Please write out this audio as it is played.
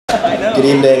Good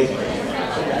evening.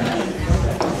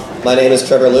 My name is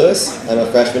Trevor Lewis. I'm a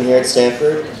freshman here at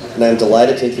Stanford, and I'm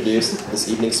delighted to introduce this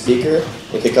evening's speaker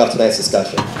and kick off tonight's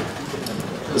discussion.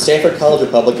 The Stanford College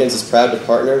Republicans is proud to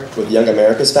partner with Young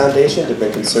America's Foundation to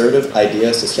bring conservative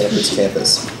ideas to Stanford's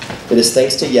campus. It is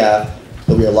thanks to YAF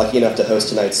that we are lucky enough to host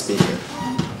tonight's speaker.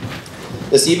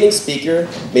 This evening's speaker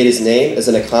made his name as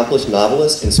an accomplished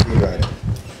novelist and screenwriter.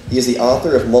 He is the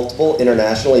author of multiple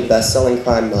internationally best-selling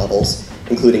crime novels,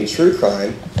 including True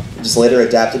Crime, which is later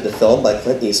adapted to film by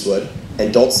Clint Eastwood,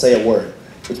 and Don't Say a Word,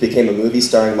 which became a movie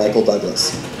starring Michael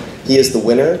Douglas. He is the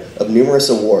winner of numerous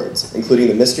awards, including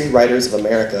the Mystery Writers of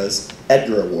America's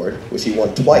Edgar Award, which he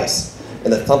won twice,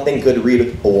 and the Thumping Good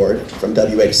Read Award from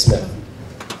W.H. Smith.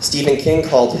 Stephen King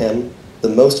called him the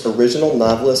most original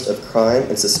novelist of crime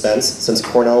and suspense since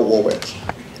Cornell Woolrich.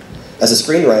 As a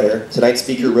screenwriter, tonight's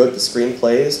speaker wrote the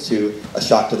screenplays to A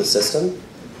Shock to the System,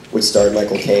 which starred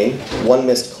Michael Caine, One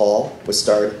Missed Call, which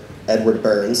starred Edward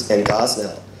Burns, and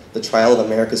Gosnell, The Trial of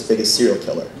America's Biggest Serial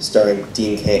Killer, starring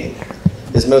Dean Cain.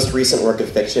 His most recent work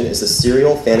of fiction is the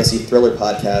serial fantasy thriller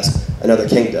podcast, Another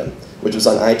Kingdom, which was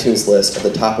on iTunes' list of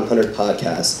the top 100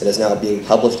 podcasts and is now being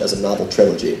published as a novel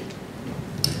trilogy.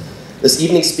 This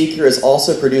evening's speaker has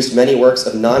also produced many works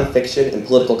of nonfiction and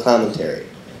political commentary.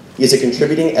 He is a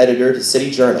contributing editor to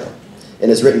City Journal and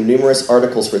has written numerous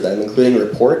articles for them, including a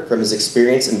report from his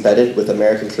experience embedded with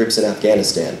American troops in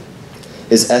Afghanistan.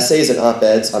 His essays and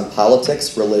op-eds on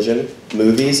politics, religion,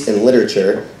 movies, and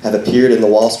literature have appeared in the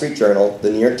Wall Street Journal, the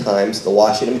New York Times, the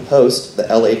Washington Post, the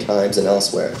LA Times, and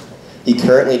elsewhere. He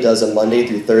currently does a Monday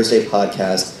through Thursday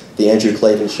podcast, The Andrew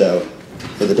Klavan Show,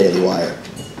 for the Daily Wire.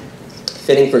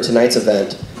 Fitting for tonight's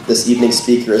event, this evening's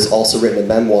speaker has also written a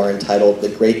memoir entitled The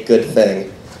Great Good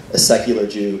Thing, A Secular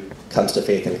Jew Comes to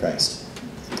Faith in Christ.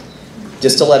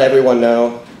 Just to let everyone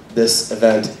know, this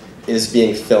event is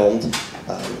being filmed,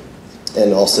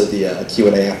 and also the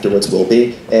Q&A afterwards will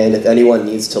be. And if anyone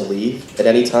needs to leave at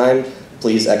any time,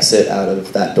 please exit out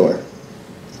of that door.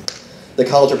 The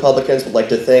College Republicans would like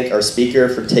to thank our speaker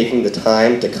for taking the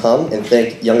time to come and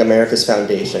thank Young America's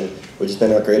Foundation, which has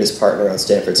been our greatest partner on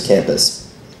Stanford's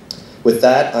campus. With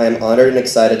that, I am honored and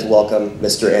excited to welcome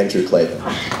Mr. Andrew Klavan.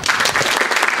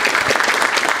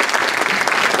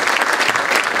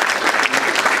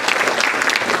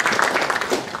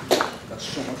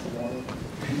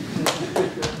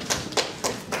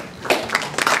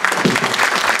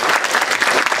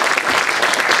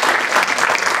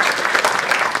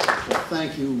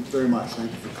 Thank you very much.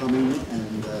 Thank you for coming,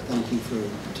 and thank you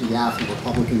to YAF and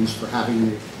Republicans for having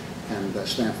me, and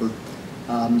Stanford.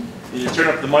 Can you turn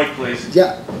up the mic, please?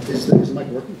 Yeah. Is the mic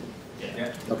working?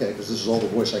 Yeah. Okay, because this is all the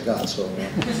voice I got, so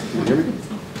can you hear me?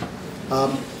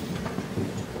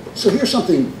 So here's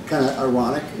something kind of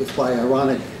ironic. If by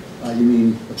ironic you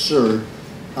mean absurd.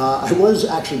 I was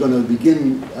actually going to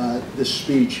begin this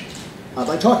speech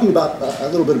by talking about a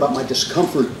little bit about my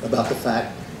discomfort about the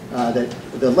fact that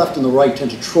the left and the right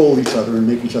tend to troll each other and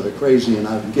make each other crazy, and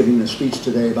I've been giving a speech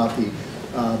today about the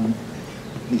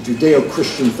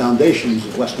Judeo-Christian foundations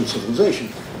of Western civilization.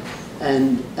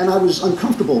 And I was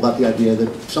uncomfortable about the idea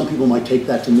that some people might take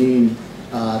that to mean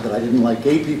that I didn't like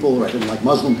gay people or I didn't like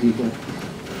Muslim people.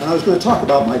 And I was going to talk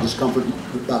about my discomfort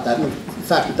about that, and the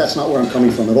fact that that's not where I'm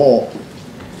coming from at all.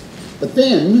 But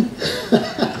then,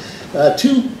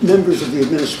 two members of the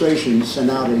administration sent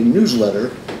out a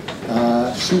newsletter.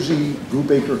 Susie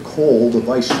Brubaker-Cole, the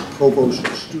Vice Provost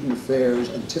of Student Affairs,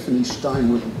 and Tiffany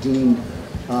Steinwert, the Dean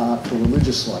for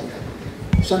Religious Life,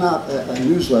 sent out a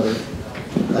newsletter.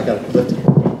 I got it lifted.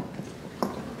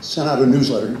 Sent out a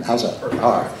newsletter. How's that?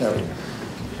 All right, there we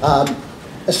go.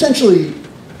 Essentially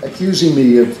accusing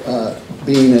me of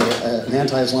being an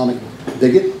anti-Islamic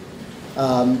bigot,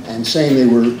 and saying they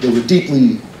were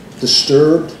deeply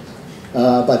disturbed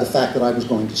by the fact that I was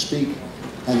going to speak,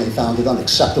 and they found it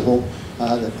unacceptable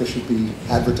that this should be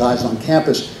advertised on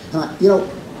campus. And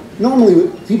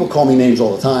normally people call me names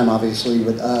all the time, obviously,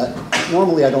 but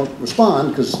normally I don't respond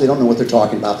because they don't know what they're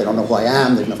talking about. They don't know who I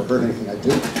am. They've never heard anything I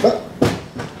do.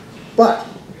 But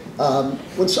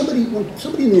when somebody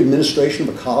in the administration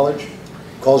of a college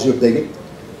calls you a bigot,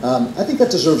 I think that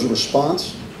deserves a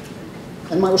response.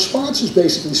 And my response is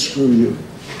basically, screw you.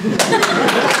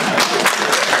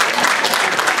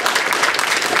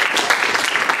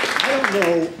 I don't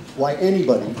know why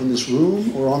anybody in this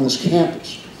room or on this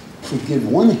campus should give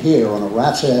one hair on a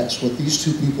rat's ass what these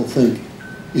two people think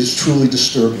is truly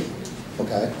disturbing,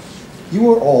 okay?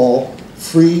 You are all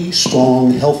free,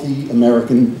 strong, healthy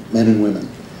American men and women.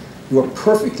 You are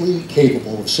perfectly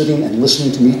capable of sitting and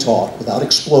listening to me talk without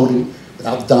exploding,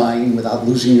 without dying, without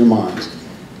losing your minds.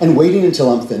 and waiting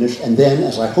until I'm finished, and then,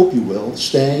 as I hope you will,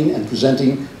 staying and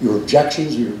presenting your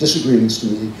objections or your disagreements to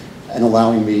me and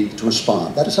allowing me to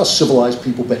respond. That is how civilized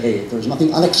people behave. There's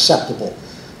nothing unacceptable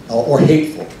or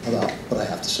hateful about what I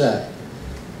have to say.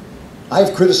 I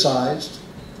have criticized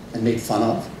and made fun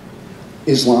of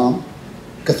Islam,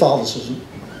 Catholicism,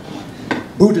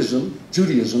 Buddhism,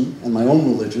 Judaism, and my own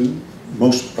religion,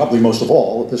 probably most of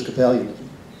all, Episcopalianism.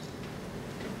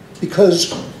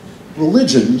 Because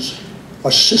religions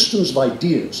are systems of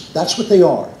ideas. That's what they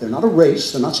are. They're not a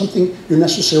race. They're not something you're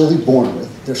necessarily born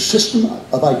with. They're a system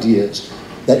of ideas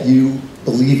that you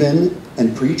believe in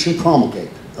and preach and promulgate,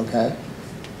 okay?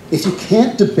 If you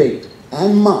can't debate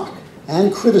and mock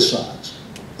and criticize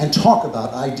and talk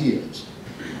about ideas,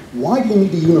 why do you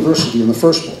need a university in the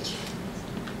first place?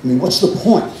 I mean, what's the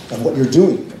point of what you're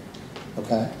doing here,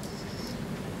 okay?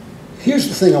 Here's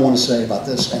the thing I want to say about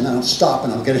this, and then I'll stop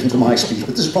and I'll get into my speech,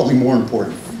 but this is probably more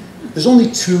important. There's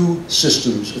only two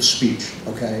systems of speech,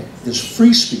 okay? There's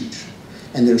free speech,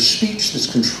 and there's speech that's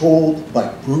controlled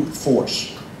by brute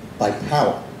force, by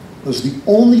power. Those are the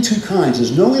only two kinds.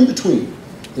 There's no in-between.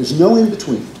 There's no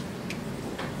in-between.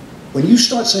 When you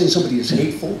start saying somebody is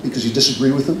hateful because you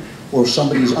disagree with them, or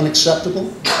somebody is unacceptable,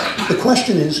 the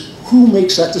question is, who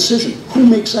makes that decision? Who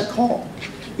makes that call?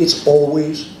 It's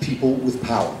always people with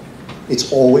power.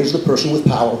 It's always the person with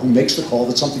power who makes the call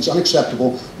that something's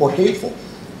unacceptable or hateful.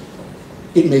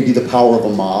 It may be the power of a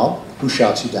mob who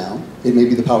shouts you down. It may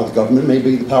be the power of the government. It may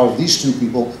be the power of these two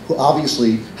people who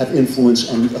obviously have influence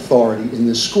and authority in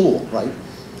this school, right?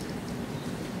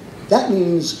 That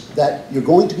means that you're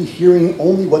going to be hearing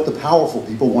only what the powerful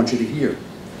people want you to hear.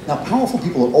 Now, powerful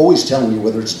people are always telling you,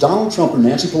 whether it's Donald Trump or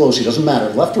Nancy Pelosi, doesn't matter,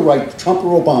 left or right, Trump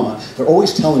or Obama, they're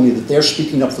always telling you that they're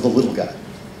speaking up for the little guy.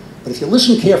 But if you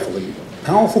listen carefully,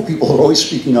 powerful people are always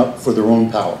speaking up for their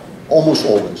own power. Almost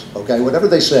always, okay? Whatever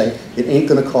they say, it ain't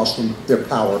gonna cost them their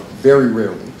power, very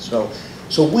rarely. So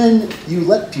when you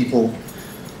let people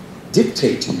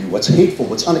dictate to you what's hateful,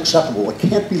 what's unacceptable, what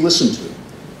can't be listened to,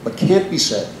 what can't be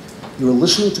said, you're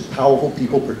listening to powerful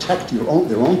people protect their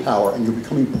own power, and you're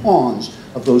becoming pawns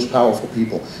of those powerful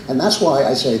people. And that's why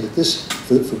I say that this,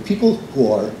 for people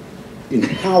who are in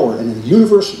power and in a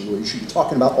university where you should be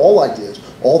talking about all ideas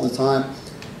all the time,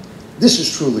 this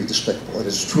is truly despicable. It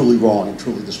is truly wrong and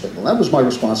truly despicable. And that was my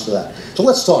response to that. So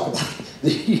let's talk about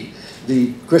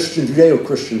the Christian,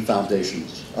 Judeo-Christian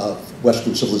foundations of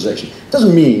Western civilization. It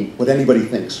doesn't mean what anybody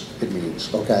thinks it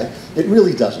means, okay? It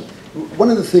really doesn't.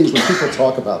 One of the things when people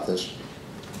talk about this,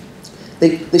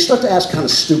 they start to ask kind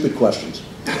of stupid questions,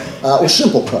 or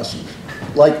simple questions.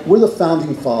 Like, were the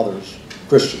founding fathers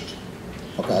Christians?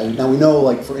 Okay? Now we know,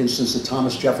 like, for instance, that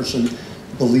Thomas Jefferson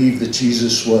believed that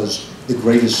Jesus was the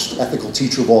greatest ethical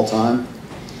teacher of all time.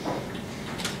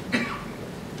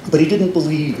 But he didn't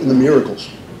believe in the miracles.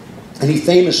 And he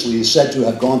famously is said to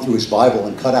have gone through his Bible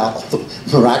and cut out all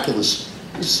the miraculous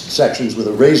sections with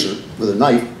a razor, with a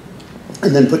knife,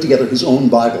 and then put together his own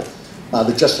Bible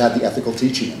that just had the ethical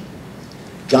teaching in it.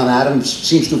 John Adams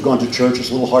seems to have gone to church. It's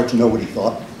a little hard to know what he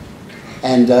thought.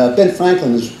 And Ben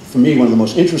Franklin is, for me, one of the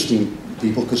most interesting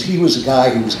people, because he was a guy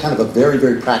who was kind of a very,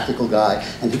 very practical guy,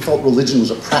 and he felt religion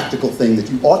was a practical thing that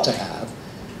you ought to have.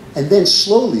 And then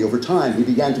slowly, over time, he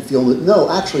began to feel that, no,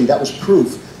 actually, that was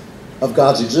proof of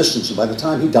God's existence. And by the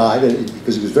time he died,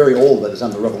 because he was very old by the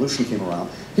time the Revolution came around,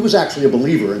 he was actually a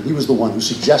believer, and he was the one who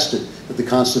suggested that the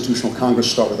Constitutional Congress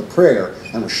start with a prayer,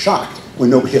 and was shocked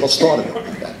when nobody else thought of it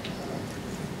like that.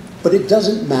 But it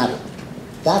doesn't matter.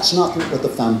 That's not what the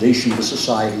foundation of a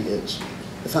society is.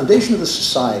 The foundation of a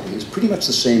society is pretty much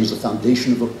the same as the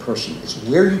foundation of a person. It's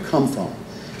where you come from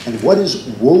and what is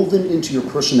woven into your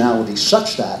personality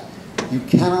such that you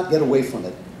cannot get away from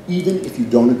it, even if you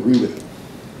don't agree with it.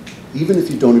 Even if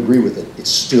you don't agree with it,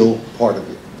 it's still part of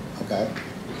you, okay?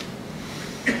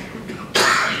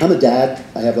 I'm a dad.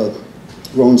 I have a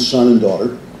grown son and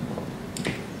daughter.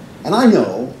 And I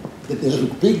know that there's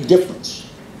a big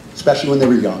difference, especially when they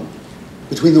were young,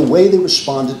 between the way they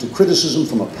responded to criticism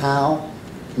from a pal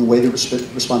and the way they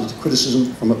responded to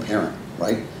criticism from a parent,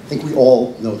 right? I think we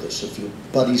all know this. If your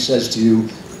buddy says to you,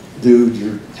 dude,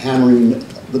 you're hammering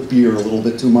the beer a little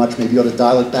bit too much, maybe you ought to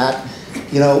dial it back.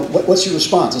 You know, what's your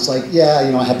response? It's like, yeah,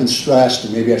 you know, I have been stressed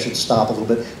and maybe I should stop a little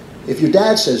bit. If your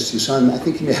dad says to you, son, I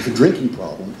think you may have a drinking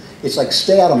problem, it's like,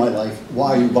 stay out of my life.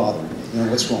 Why are you bothering me? You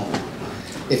know, what's wrong?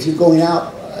 If you're going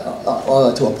out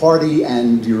to a party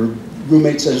and your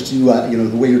roommate says to you, you know,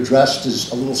 the way you're dressed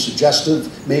is a little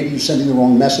suggestive, maybe you're sending the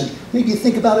wrong message, maybe you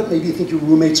think about it, maybe you think your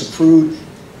roommate's a prude,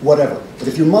 whatever. But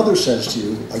if your mother says to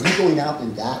you, are you going out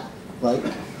in that, right?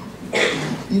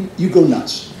 You go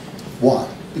nuts. Why?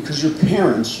 Because your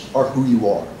parents are who you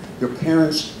are. Your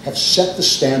parents have set the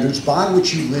standards by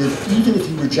which you live, even if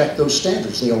you reject those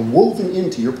standards. They are woven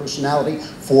into your personality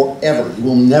forever. You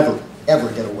will never,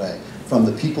 ever get away from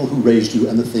the people who raised you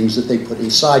and the things that they put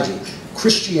inside you.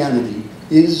 Christianity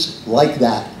is like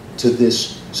that to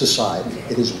this society.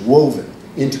 It is woven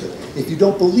into it. If you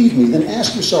don't believe me, then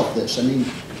ask yourself this. I mean,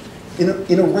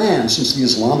 in Iran, since the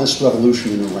Islamist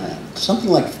revolution in Iran, something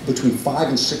like between 5,000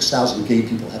 and 6,000 gay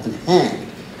people have been hanged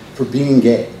for being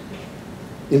gay.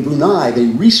 In Brunei, they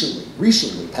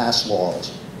recently passed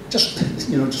laws, just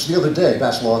the other day,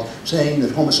 passed laws saying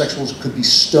that homosexuals could be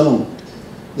stoned.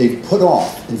 They've put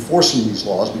off enforcing these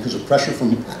laws because of pressure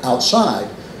from outside,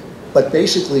 but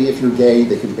basically, if you're gay,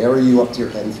 they can bury you up to your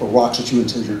head and throw rocks at you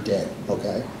until you're dead,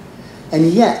 okay?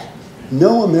 And yet,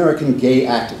 no American gay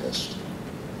activist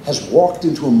has walked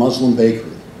into a Muslim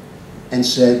bakery and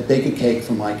said, bake a cake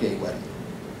for my gay wedding.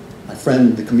 My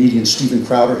friend, the comedian Steven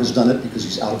Crowder, has done it because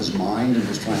he's out of his mind and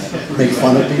was trying to make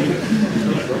fun of people.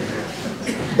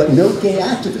 But no gay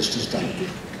activist has done it.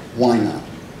 Why not?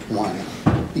 Why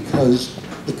not? Because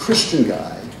the Christian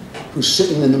guy who's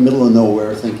sitting in the middle of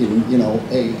nowhere thinking,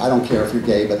 hey, I don't care if you're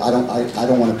gay, but I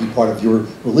don't want to be part of your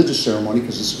religious ceremony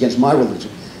because it's against my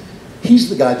religion. He's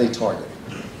the guy they target.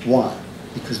 Why?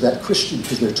 Because they're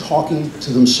talking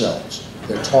to themselves.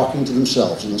 They're talking to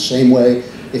themselves in the same way.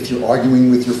 If you're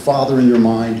arguing with your father in your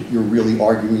mind, you're really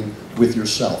arguing with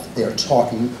yourself. They are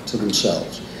talking to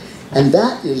themselves. And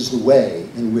that is the way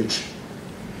in which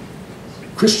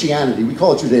Christianity, we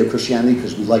call it Judeo-Christianity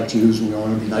because we like Jews and we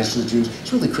want to be nice to the Jews.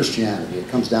 It's really Christianity. It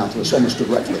comes down to us almost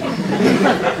directly. I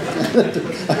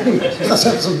mean, that's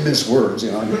some mince words,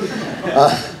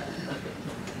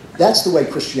 That's the way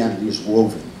Christianity is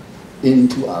woven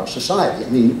into our society. I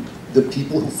mean, the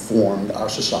people who formed our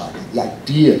society, the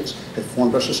ideas that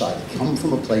formed our society, come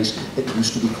from a place that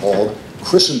used to be called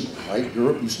Christendom, right?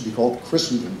 Europe used to be called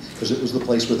Christendom because it was the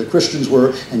place where the Christians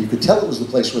were, and you could tell it was the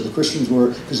place where the Christians were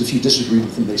because if you disagreed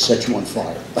with them, they set you on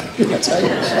fire.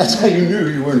 that's how you knew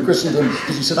you were in Christendom,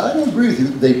 because you said, I don't agree with you.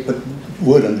 They put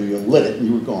wood under you and lit it, and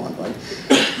you were gone, right?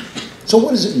 So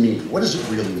what does it mean? What does it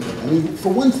really mean? I mean,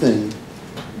 for one thing,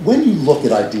 when you look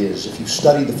at ideas, if you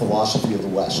study the philosophy of the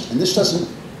West, and this doesn't,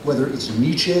 whether it's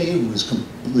Nietzsche, who is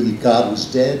completely God was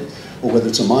dead, or whether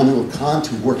it's Immanuel Kant,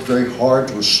 who worked very hard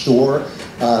to restore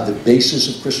the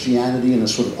basis of Christianity in a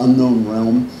sort of unknown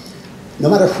realm,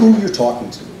 no matter who you're talking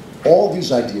to, all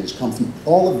these ideas come from,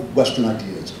 all of Western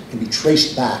ideas can be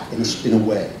traced back in a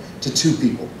way to two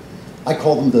people. I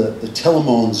call them the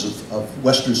Telemons of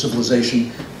Western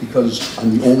civilization because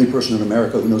I'm the only person in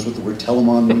America who knows what the word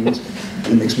Telemon means,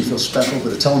 and it makes me feel special.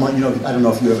 But a Telemon, I don't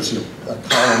know if you ever see a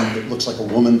column that looks like a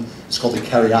woman. It's called a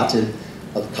caryatid.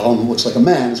 A column that looks like a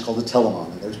man is called a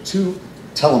Telemon. And there's two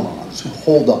Telemons who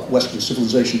hold up Western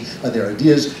civilization by their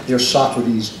ideas. They're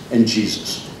Socrates and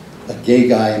Jesus, a gay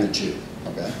guy and a Jew.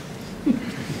 Okay.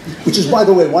 Which is, by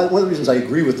the way, one of the reasons I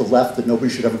agree with the left that nobody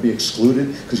should ever be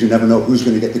excluded, because you never know who's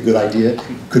going to get the good idea.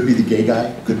 Could be the gay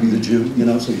guy, could be the Jew,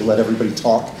 so you let everybody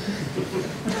talk.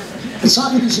 In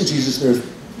Socrates and Jesus, there are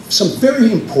some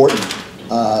very important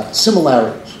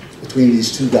similarities between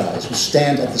these two guys who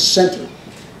stand at the center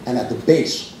and at the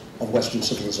base of Western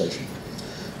civilization.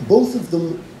 Both of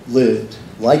them lived,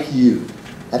 like you,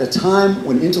 at a time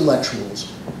when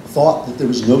intellectuals thought that there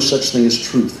was no such thing as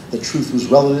truth, that truth was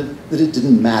relative, that it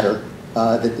didn't matter,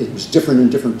 that it was different in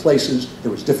different places,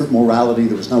 there was different morality,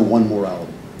 there was no one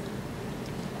morality.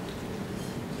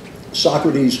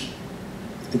 Socrates,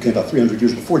 who came about 300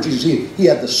 years before Jesus, he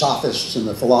had the sophists and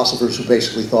the philosophers who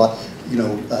basically thought,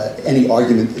 any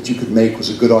argument that you could make was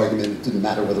a good argument, it didn't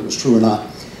matter whether it was true or not.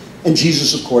 And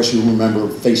Jesus, of course, you remember,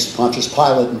 faced Pontius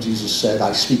Pilate, and Jesus said,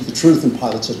 I speak the truth, and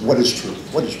Pilate said, what is truth?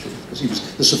 What is truth? Because he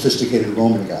was the sophisticated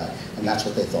Roman guy, and that's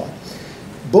what they thought.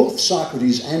 Both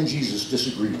Socrates and Jesus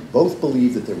disagreed. Both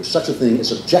believed that there was such a thing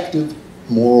as objective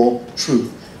moral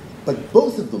truth. But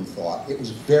both of them thought it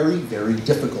was very, very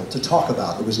difficult to talk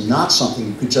about. It was not something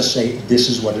you could just say, this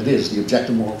is what it is. The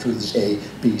objective moral truth is A,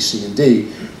 B, C, and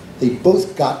D. They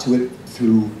both got to it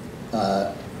through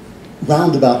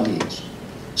roundabout means.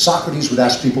 Socrates would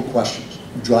ask people questions,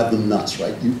 drive them nuts,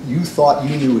 right? You thought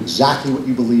you knew exactly what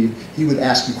you believed. He would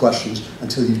ask you questions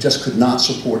until you just could not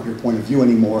support your point of view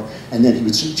anymore, and then he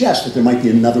would suggest that there might be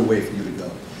another way for you to go.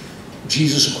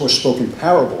 Jesus, of course, spoke in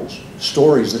parables,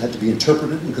 stories that had to be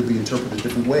interpreted and could be interpreted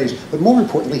different ways, but more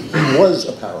importantly, he was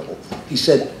a parable. He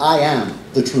said, I am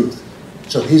the truth.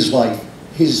 So his life,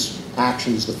 his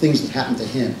actions, the things that happened to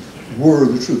him were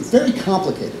the truth. Very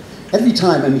complicated. Every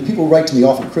time, people write to me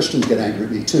often, Christians get angry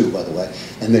at me too, by the way,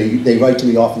 and they write to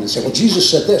me often and say, well, Jesus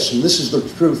said this, and this is the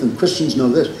truth, and Christians know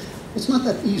this. It's not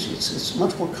that easy. It's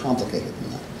much more complicated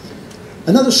than that.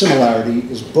 Another similarity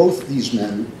is both these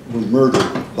men were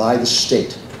murdered by the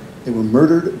state. They were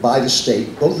murdered by the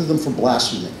state, both of them for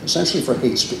blasphemy, essentially for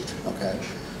hate speech, okay?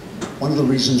 One of the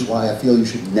reasons why I feel you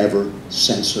should never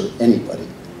censor anybody.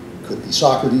 Could be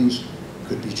Socrates,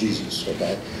 could be Jesus,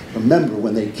 okay? Remember,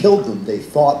 when they killed them, they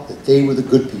thought that they were the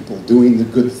good people doing the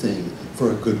good thing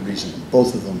for a good reason.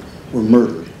 Both of them were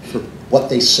murdered for what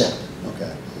they said,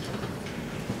 okay?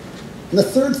 And the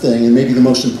third thing, and maybe the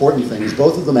most important thing, is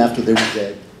both of them, after they were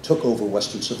dead, took over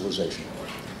Western civilization.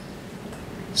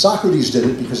 Socrates did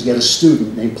it because he had a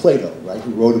student named Plato, right,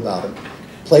 who wrote about him.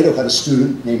 Plato had a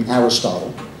student named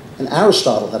Aristotle, and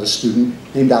Aristotle had a student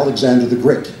named Alexander the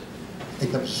Great. I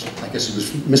guess it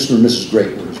was Mr. and Mrs.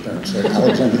 Great were his parents, right?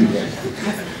 Alexander the Great,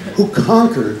 who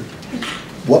conquered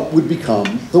what would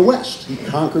become the West. He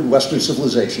conquered Western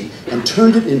civilization and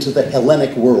turned it into the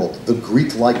Hellenic world, the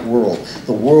Greek-like world,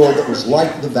 the world that was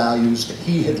like the values that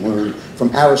he had learned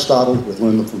from Aristotle, who had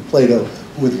learned them from Plato,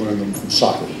 who had learned them from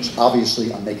Socrates.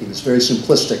 Obviously, I'm making this very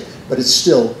simplistic, but it's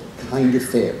still kind of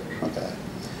fair, okay?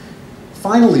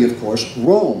 Finally, of course,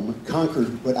 Rome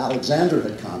conquered what Alexander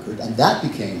had conquered, and that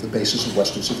became the basis of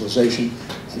Western civilization.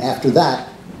 And after that,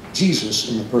 Jesus,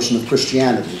 in the person of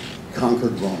Christianity,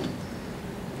 conquered Rome.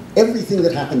 Everything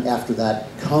that happened after that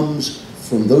comes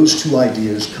from those two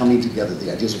ideas coming together,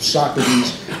 the ideas of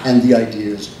Socrates and the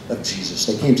ideas of Jesus.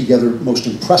 They came together most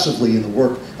impressively in the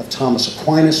work of Thomas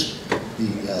Aquinas,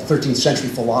 the 13th century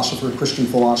philosopher, Christian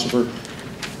philosopher.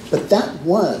 But that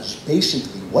was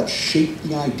basically what shaped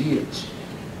the ideas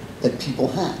that people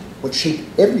had, what shaped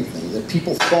everything that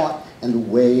people thought and the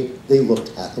way they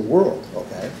looked at the world,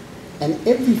 okay? And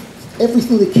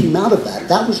everything that came out of that,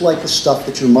 that was like the stuff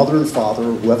that your mother and father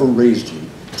or whoever raised you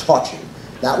taught you.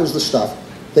 That was the stuff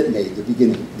that made the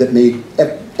beginning, that made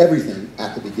everything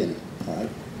at the beginning, all right?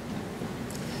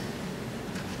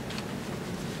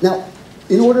 Now,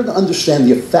 in order to understand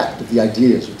the effect of the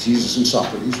ideas of Jesus and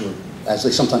Socrates, or as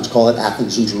they sometimes call it,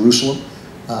 Athens and Jerusalem,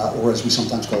 or as we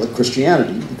sometimes call it,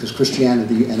 Christianity, because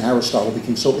Christianity and Aristotle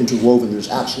became so interwoven, there's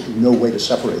absolutely no way to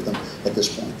separate them at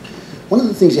this point. One of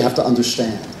the things you have to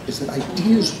understand is that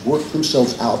ideas work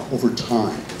themselves out over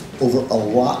time, over a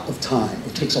lot of time.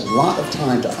 It takes a lot of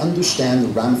time to understand the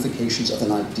ramifications of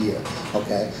an idea,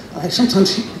 okay? I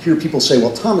sometimes hear people say,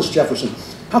 well, Thomas Jefferson,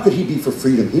 how could he be for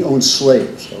freedom? He owned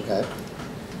slaves, okay?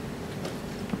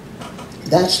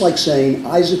 That's like saying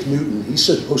Isaac Newton, he's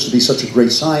supposed to be such a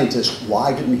great scientist,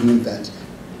 why didn't he invent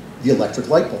the electric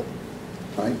light bulb,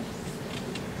 right?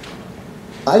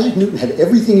 Isaac Newton had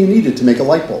everything you needed to make a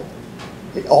light bulb.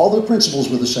 All the principles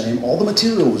were the same, all the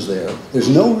material was there. There's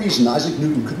no reason Isaac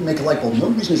Newton couldn't make a light bulb, no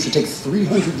reason it should take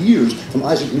 300 years from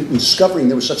Isaac Newton discovering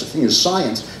there was such a thing as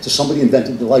science to somebody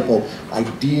inventing the light bulb.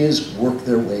 Ideas work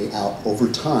their way out over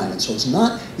time, and so it's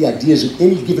not the ideas at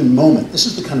any given moment. This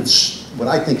is the kind of what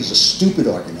I think is a stupid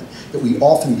argument that we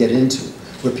often get into,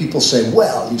 where people say,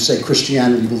 well, you say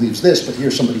Christianity believes this, but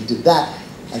here somebody did that.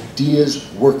 Ideas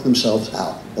work themselves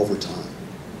out over time.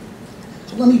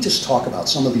 So let me just talk about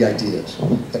some of the ideas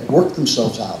that work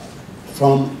themselves out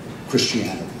from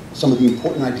Christianity. Some of the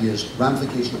important ideas,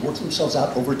 ramifications that work themselves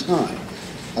out over time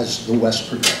as the West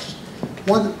progressed.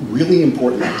 One really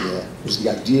important idea was the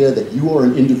idea that you are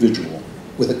an individual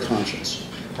with a conscience.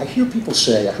 I hear people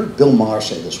say, I heard Bill Maher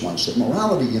say this once, that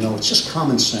morality, you know, it's just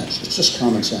common sense. It's just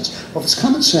common sense. Well, if it's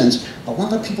common sense, a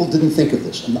lot of people didn't think of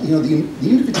this. And, you know, the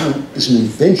individual is an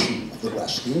invention of the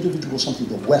West. The individual is something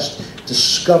the West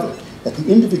discovered, that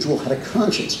the individual had a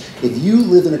conscience. If you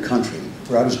live in a country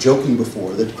where I was joking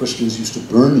before that Christians used to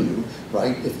burn you,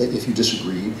 right, if you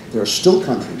disagreed, there are still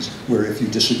countries where if you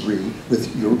disagree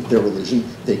with their religion,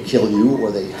 they kill you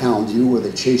or they hound you or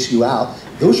they chase you out.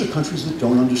 Those are countries that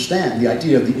don't understand the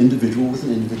idea of the individual with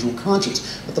an individual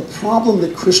conscience. But the problem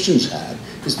that Christians had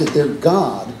is that their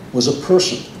God was a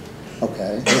person,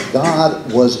 okay? Their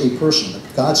God was a person.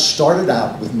 God started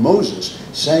out with Moses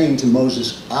saying to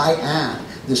Moses, I am.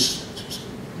 This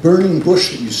burning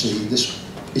bush that you see, this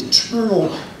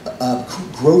eternal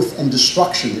growth and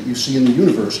destruction that you see in the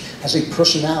universe has a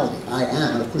personality. I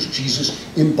am. And of course, Jesus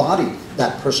embodied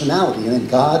that personality. And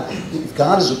if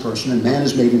God is a person and man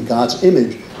is made in God's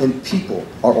image, then people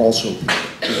are also people.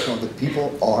 So that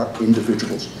people are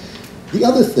individuals. The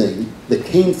other thing that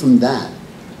came from that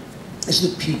is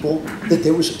that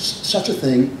there was such a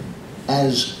thing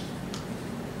as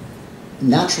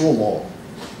natural law,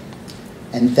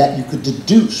 and that you could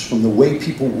deduce from the way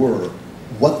people were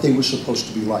what they were supposed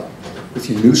to be like. If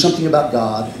you knew something about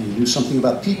God and you knew something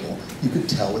about people, you could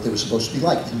tell what they were supposed to be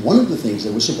like. And one of the things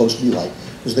they were supposed to be like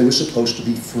was they were supposed to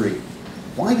be free.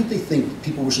 Why did they think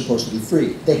people were supposed to be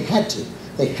free? They had to.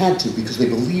 They had to because they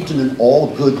believed in an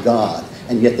all-good God.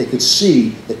 and yet they could see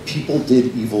that people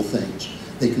did evil things.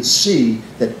 They could see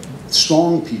that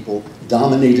strong people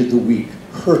dominated the weak,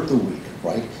 hurt the weak,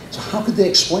 right? So how could they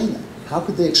explain that? How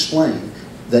could they explain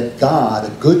that God,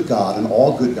 a good God, an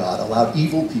all good God, allowed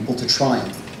evil people to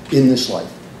triumph in this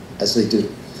life, as they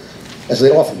do, as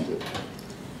they often do?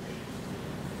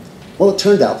 Well, it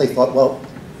turned out they thought, well,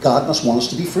 God must want us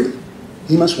to be free.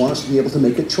 He must want us to be able to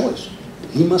make a choice.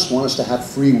 He must want us to have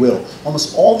free will.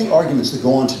 Almost all the arguments that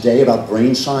go on today about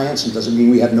brain science and doesn't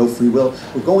mean we have no free will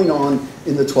were going on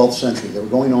in the 12th century. They were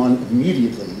going on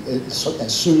immediately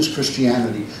as soon as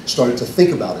Christianity started to think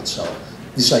about itself.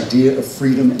 This idea of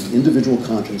freedom and the individual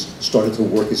conscience started to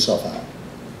work itself out.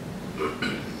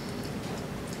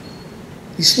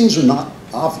 These things are not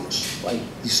obvious, right?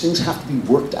 These things have to be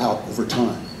worked out over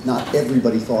time. Not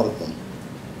everybody thought of them.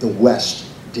 The West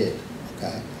did,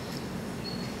 okay?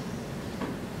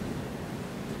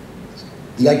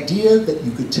 The idea that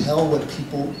you could tell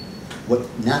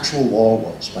what natural law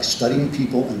was by studying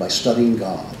people and by studying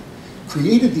God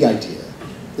created the idea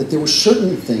that there were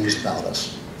certain things about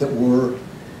us that were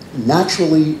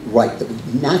naturally right, that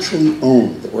we naturally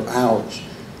owned, that were ours.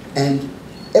 And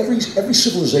every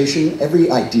civilization, every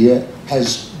idea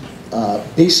has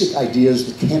basic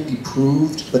ideas that can't be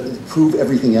proved, but that prove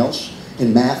everything else.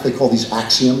 In math, they call these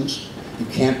axioms. You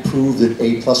can't prove that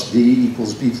A plus B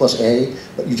equals B plus A,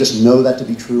 but you just know that to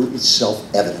be true. It's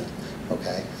self-evident,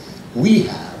 okay? We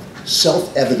have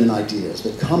self-evident ideas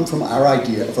that come from our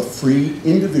idea of a free,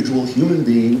 individual human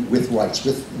being with rights,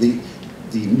 with the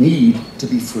need to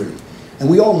be free. And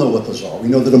we all know what those are. We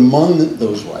know that among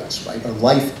those rights, right, are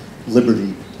life,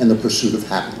 liberty, and the pursuit of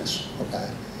happiness, okay?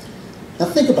 Now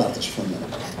think about this for a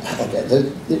minute.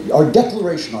 Okay, our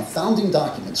declaration, our founding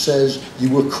document says you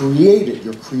were created,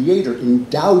 your creator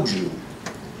endowed you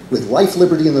with life,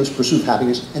 liberty, and the pursuit of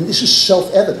happiness, and this is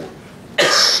self-evident.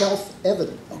 It's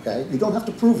self-evident, okay? You don't have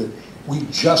to prove it. We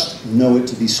just know it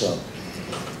to be so.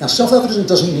 Now, self-evident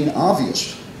doesn't mean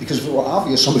obvious, because if it were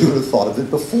obvious, somebody would have thought of it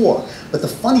before. But the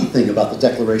funny thing about the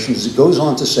Declaration is it goes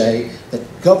on to say that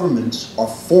governments are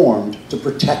formed to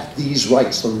protect these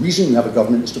rights. The reason you have a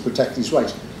government is to protect these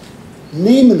rights.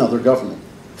 Name another government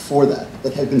for that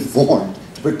had been formed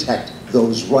to protect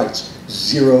those rights.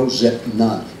 Zero, zip,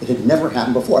 none. It had never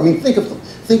happened before. I mean, think of them.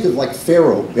 Think of like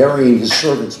Pharaoh burying his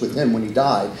servants with him when he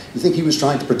died. You think he was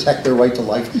trying to protect their right to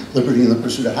life, liberty, and the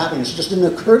pursuit of happiness? It just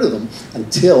didn't occur to them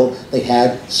until they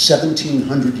had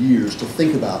 1,700 years to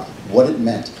think about what it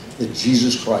meant that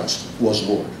Jesus Christ was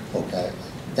Lord, okay?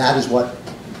 That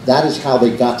is how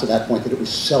they got to that point, that it was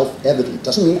self-evident. It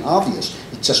doesn't mean obvious.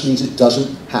 It just means it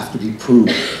doesn't have to be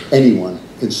proved. Anyone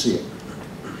can see it.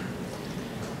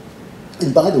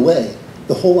 And by the way,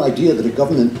 the whole idea that a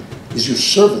government is your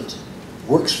servant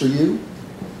works for you,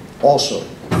 also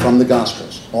from the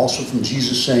Gospels, also from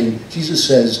Jesus saying, Jesus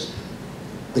says,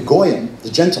 the Goyim, the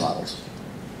Gentiles,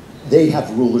 they have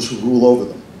rulers who rule over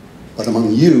them. But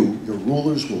among you, your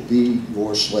rulers will be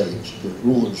your slaves. Your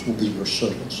rulers will be your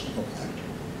servants.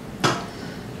 Okay.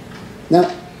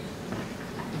 Now,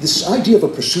 this idea of a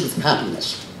pursuit of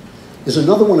happiness is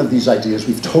another one of these ideas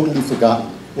we've totally forgotten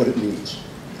what it means.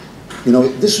 You know,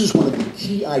 this is one of the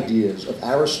key ideas of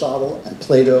Aristotle and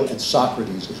Plato and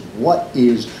Socrates,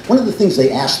 is one of the things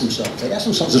they asked themselves. They asked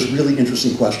themselves this really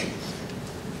interesting question.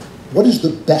 What is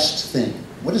the best thing?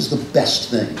 What is the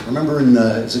best thing? Remember in,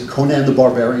 is it Conan the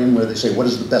Barbarian, where they say, what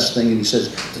is the best thing? And he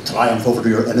says, to triumph over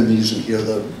your enemies and hear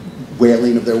the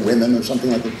wailing of their women or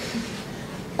something like that.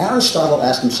 Aristotle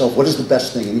asked himself, what is the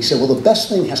best thing? And he said, well, the best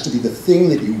thing has to be the thing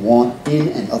that you want in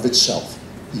and of itself.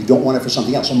 You don't want it for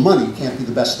something else. So money can't be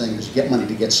the best thing because you get money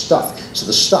to get stuff. So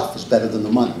the stuff is better than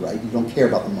the money, right? You don't care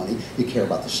about the money, you care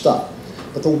about the stuff.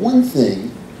 But the one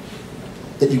thing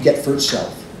that you get for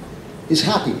itself is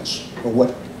happiness, or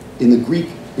what in the Greek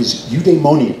is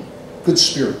eudaimonia, good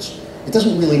spirits. It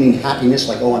doesn't really mean happiness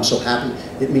like, oh, I'm so happy.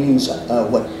 It means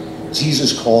what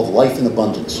Jesus called life in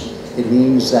abundance. It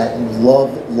means that you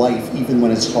love life even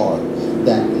when it's hard,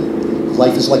 that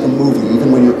life is like a movie.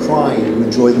 Even when you're crying, you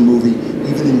enjoy the movie.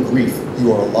 Even in grief,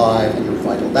 you are alive and you're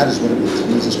vital. That is what it means. It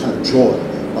means this kind of joy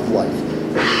of life.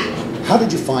 How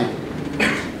did you find it?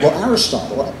 Well,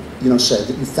 Aristotle, said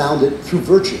that you found it through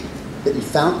virtue. That you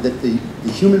found that the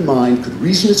human mind could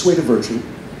reason its way to virtue,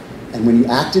 and when you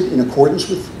acted in accordance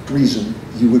with reason,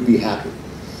 you would be happy.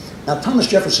 Now, Thomas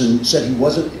Jefferson said he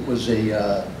was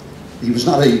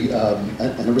not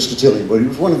an Aristotelian, but he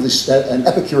was one of these, an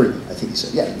Epicurean, I think he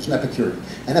said. Yeah, he was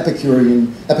an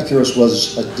Epicurean. Epicurus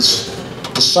was a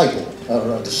disciple,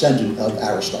 or a descendant of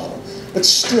Aristotle. But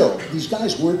still, these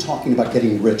guys weren't talking about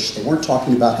getting rich. They weren't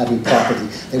talking about having property.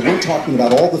 They weren't talking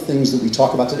about all the things that we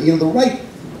talk about today. The right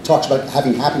talks about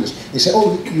having happiness. They say,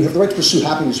 oh, you have the right to pursue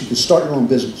happiness, you can start your own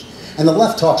business. And the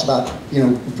left talks about, you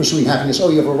know, pursuing happiness, oh,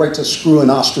 you have a right to screw an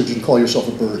ostrich and call yourself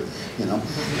a bird, you know.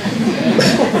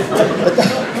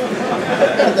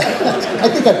 I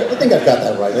think I've got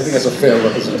that right. I think that's a fair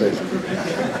representation.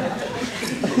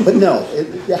 But no,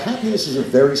 happiness is a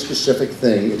very specific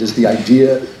thing. It is the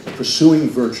idea of pursuing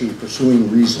virtue, pursuing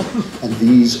reason, and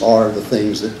these are the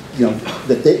things that, you know,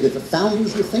 that the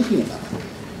founders were thinking about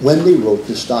when they wrote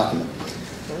this document.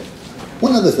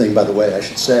 One other thing, by the way, I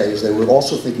should say, is they were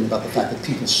also thinking about the fact that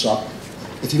people suck.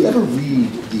 If you ever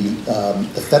read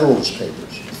the Federalist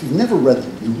Papers, if you've never read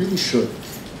them, you really should.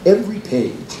 Every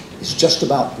page is just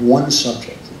about one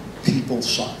subject: people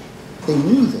suck. They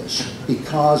knew this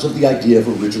because of the idea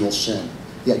of original sin.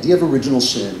 The idea of original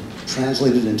sin,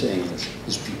 translated into English,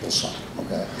 is people suck,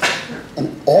 okay?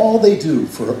 And all they do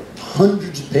for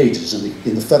hundreds of pages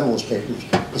in the Federalist Papers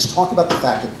is talk about the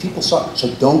fact that people suck,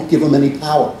 so don't give them any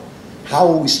power. How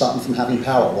will we stop them from having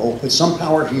power? Well, we'll put some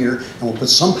power here, and we'll put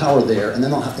some power there, and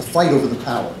then they'll have to fight over the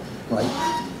power, right?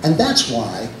 And that's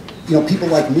why, you know, people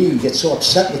like me get so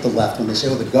upset with the left when they say,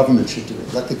 oh, the government should do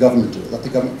it, let the government do it, let the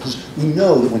government, because we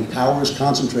know that when power is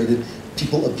concentrated,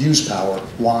 people abuse power.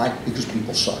 Why? Because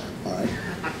people suck, all right?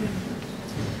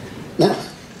 Now,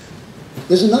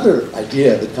 there's another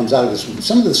idea that comes out of this.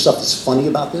 Some of the stuff that's funny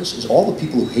about this is all the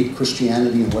people who hate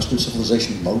Christianity and Western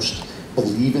civilization most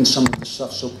believe in some of this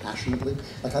stuff so passionately.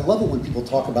 Like, I love it when people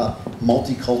talk about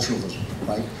multiculturalism,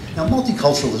 right? Now,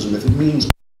 multiculturalism, if it means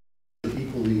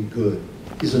equally good,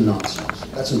 is a nonsense.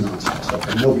 That's a nonsense.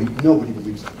 Okay? Nobody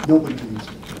believes that. Nobody believes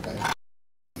it. Okay?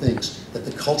 Thinks that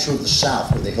the culture of the South,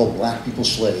 where they held black people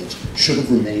slaves, should have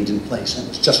remained in place, and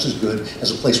it's just as good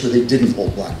as a place where they didn't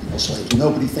hold black people slaves.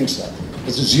 Nobody thinks that.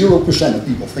 It's 0% of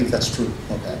people think that's true.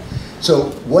 Okay?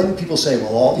 So when people say,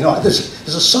 well, you know, there's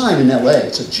a sign in LA,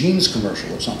 it's a jeans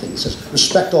commercial or something, that says,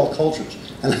 respect all cultures.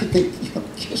 And I think, you know,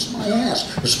 kiss my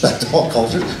ass, respect all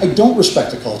cultures. I don't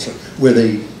respect a culture where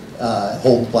they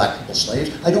hold black people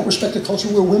slaves. I don't respect a culture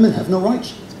where women have no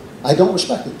rights. I don't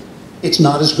respect it. It's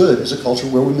not as good as a culture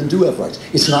where women do have rights.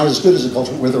 It's not as good as a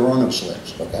culture where there are no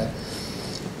slaves, okay?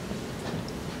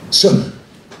 So,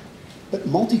 but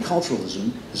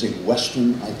multiculturalism is a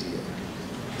Western idea.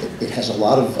 It has a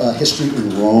lot of history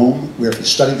in Rome, where if you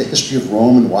study the history of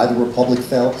Rome and why the Republic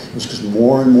fell, it was because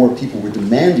more and more people were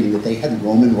demanding that they had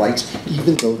Roman rights,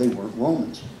 even though they weren't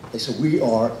Romans. They said, we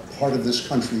are part of this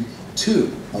country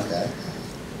too, okay?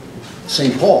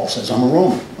 St. Paul says, I'm a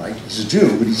Roman, right? He's a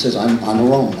Jew, but he says, I'm a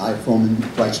Roman. I have Roman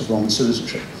rights of Roman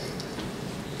citizenship.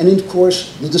 And of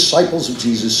course, the disciples of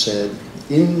Jesus said,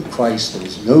 in Christ there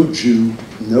is no Jew,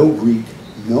 no Greek,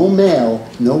 no male,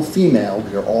 no female.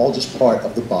 We are all just part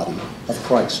of the body of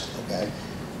Christ, okay?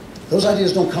 Those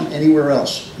ideas don't come anywhere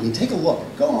else. I mean, take a look.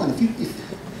 Go on.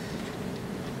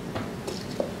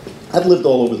 I've lived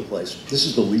all over the place. This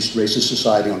is the least racist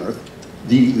society on earth.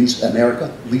 The least,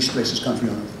 America, least racist country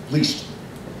on earth. Least.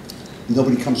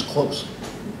 Nobody comes close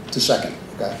to second,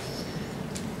 okay?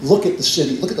 Look at the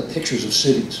city, look at the pictures of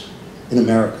cities in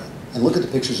America, and look at the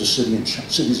pictures of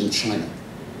cities in China.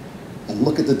 And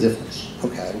look at the difference,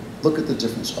 okay? Look at the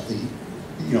difference of the,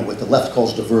 you know, what the left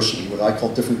calls diversity, what I call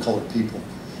different colored people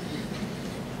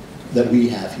that we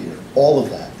have here. All of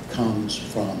that comes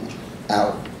from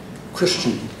our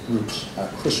Christian roots,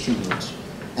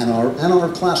 and our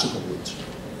classical roots.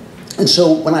 And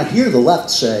so when I hear the left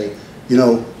say, you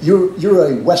know, you're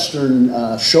a Western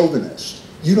chauvinist,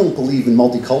 you don't believe in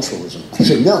multiculturalism. I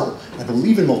say, no, I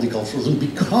believe in multiculturalism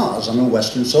because I'm a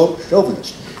Western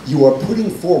chauvinist. You are putting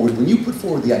forward, when you put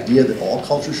forward the idea that all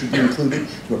cultures should be included,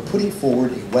 you are putting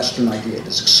forward a Western idea.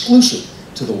 It's exclusive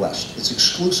to the West. It's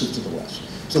exclusive to the West.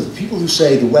 So the people who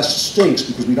say the West stinks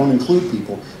because we don't include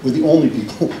people, we're the only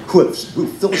people who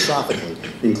philosophically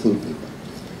include people.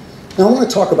 Now I want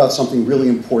to talk about something really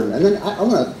important, and then I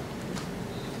want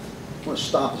to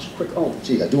stop as quick. Oh,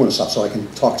 gee, I do want to stop so I can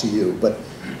talk to you. But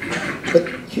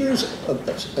here's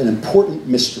an important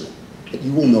mystery that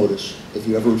you will notice if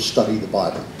you ever study the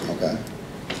Bible, okay?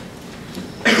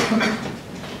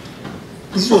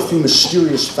 These are a few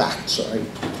mysterious facts, all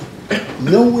right?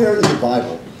 Nowhere in the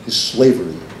Bible is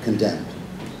slavery condemned.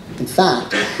 In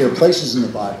fact, there are places in the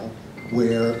Bible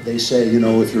where they say, you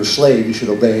know, if you're a slave, you should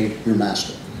obey your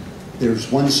master.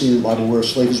 There's one scene in the Bible where a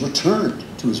slave is returned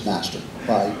to his master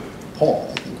by Paul,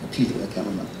 I think, or Peter, I can't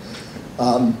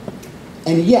remember.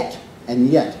 And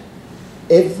yet,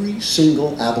 every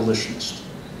single abolitionist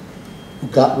who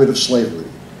got rid of slavery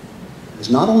was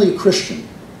not only a Christian,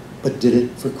 but did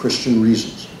it for Christian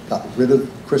reasons. Got rid of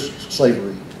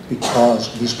slavery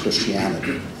because of his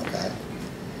Christianity, okay?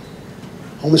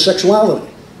 Homosexuality.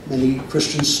 Many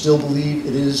Christians still believe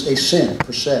it is a sin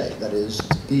per se. That is,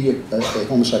 to be a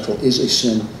homosexual is a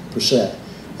sin per se.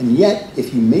 And yet,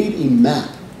 if you made a map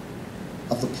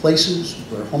of the places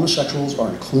where homosexuals are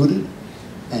included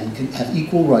and can have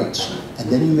equal rights, and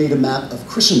then you made a map of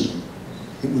Christendom,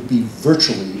 it would be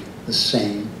virtually the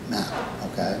same map,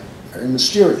 okay? Very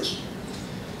mysterious,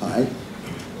 all right?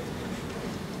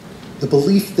 The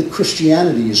belief that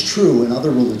Christianity is true and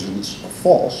other religions are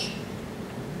false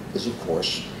is, of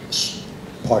course,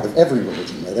 part of every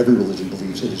religion, that every religion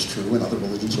believes it is true and other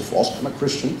religions are false. I'm a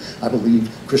Christian. I believe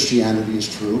Christianity is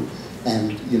true.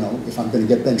 And, you know, if I'm going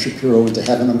to get Ben Shapiro into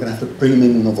heaven, I'm going to have to bring him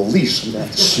in a valise. I'm going to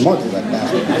have to smuggle that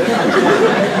bastard.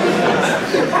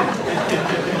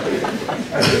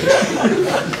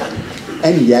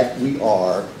 And yet we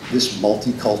are this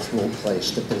multicultural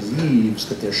place that believes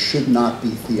that there should not be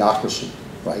theocracy,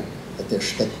 right?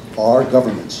 That our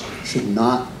governments should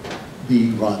not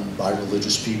be run by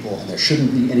religious people, and there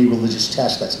shouldn't be any religious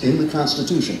test. That's in the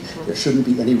Constitution. There shouldn't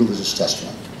be any religious test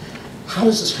run. How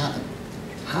does this happen?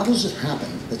 How does it happen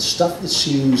that stuff that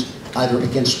seems either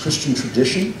against Christian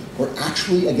tradition or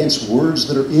actually against words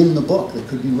that are in the book that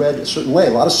could be read a certain way?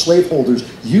 A lot of slaveholders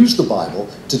use the Bible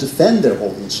to defend their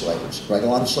holding slaves, right? A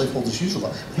lot of slaveholders use the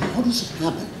Bible. But how does it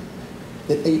happen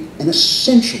that an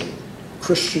essentially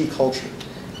Christian culture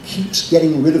keeps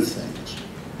getting rid of things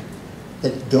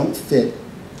that don't fit,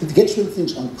 it gets rid of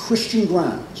things on Christian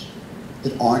grounds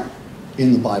that aren't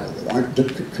in the Bible, that aren't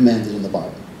commanded in the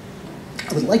Bible?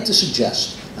 I would like to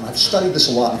suggest, and I've studied this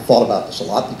a lot and thought about this a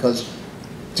lot, because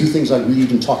two things I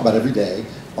read and talk about every day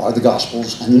are the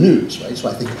Gospels and the news, right? So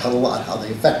I think about a lot how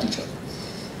they affect each other.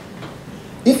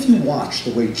 If you watch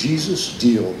the way Jesus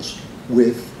deals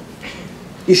with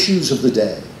issues of the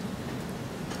day,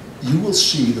 you will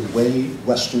see the way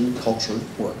Western culture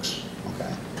works,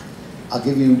 okay? I'll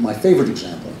give you my favorite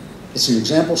example. It's an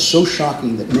example so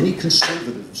shocking that many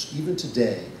conservatives, even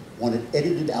today, want it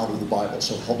edited out of the Bible.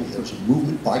 So help me, there was a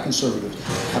movement by conservatives to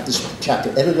have this chapter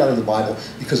edited out of the Bible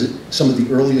because some of the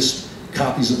earliest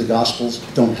copies of the Gospels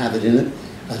don't have it in it,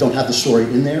 don't have the story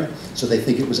in there, so they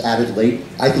think it was added late.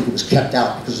 I think it was kept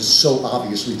out because it's so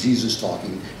obviously Jesus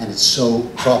talking, and it's so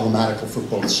problematical for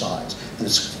both sides. And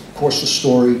it's, of course, the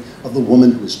story of the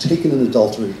woman who was taken in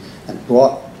adultery and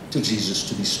brought to Jesus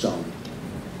to be stoned.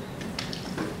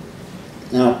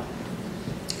 Now,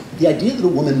 the idea that a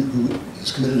woman who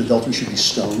has committed adultery should be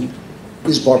stoned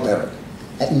is barbaric.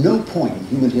 At no point in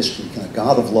human history can a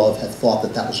God of love have thought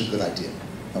that that was a good idea,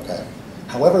 okay?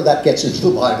 However that gets into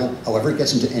the Bible, however it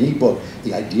gets into any book,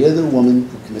 the idea that a woman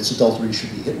who commits adultery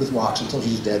should be hit with rocks until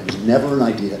she's dead was never an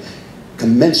idea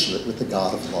commensurate with the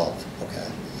God of love, okay?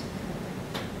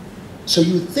 So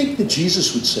you would think that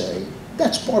Jesus would say,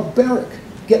 that's barbaric.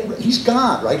 He's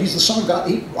God, right? He's the Son of God.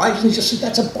 Why doesn't he just say,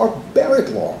 that's a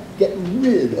barbaric law? Get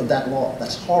rid of that law.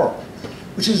 That's horrible.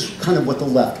 Which is kind of what the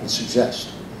left would suggest.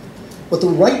 What the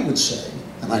right would say,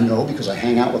 and I know because I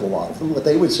hang out with a lot of them, what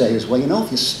they would say is, well, you know,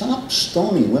 if you stop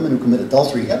stoning women who commit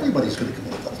adultery, everybody's going to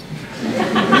commit adultery.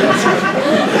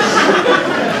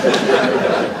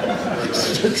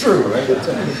 It's true, right?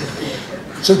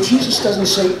 So Jesus doesn't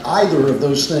say either of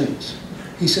those things.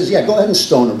 He says, yeah, go ahead and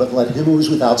stone her, but let him who is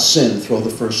without sin throw the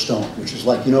first stone, which is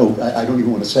like, you know, I don't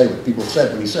even want to say what people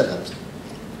said when he said that.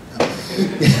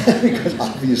 Because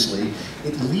obviously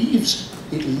it leaves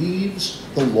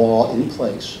the law in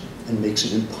place and makes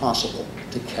it impossible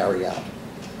to carry out.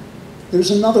 There's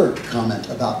another comment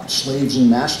about slaves and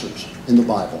masters in the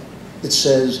Bible that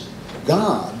says,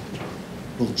 God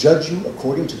will judge you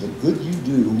according to the good you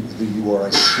do, whether you are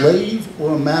a slave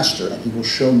or a master, and he will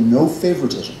show no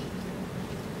favoritism.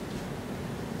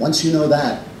 Once you know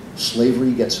that,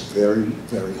 slavery gets very,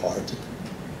 very hard to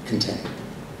contain.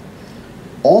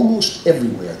 Almost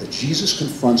everywhere that Jesus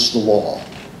confronts the law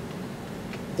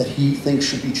that he thinks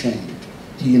should be changed,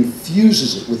 he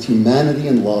infuses it with humanity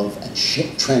and love and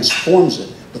transforms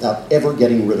it without ever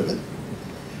getting rid of it.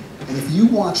 And if you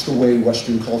watch the way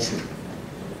Western culture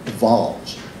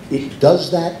evolves, it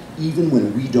does that even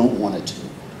when we don't want it to.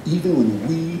 Even when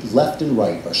we, left and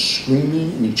right, are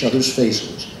screaming in each other's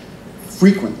faces,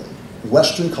 frequently,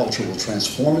 Western culture will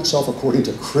transform itself according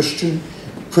to Christian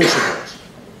principles,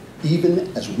 even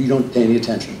as we don't pay any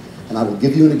attention. And I will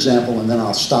give you an example, and then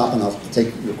I'll stop and I'll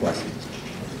take your questions.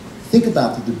 Think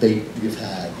about the debate we've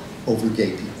had over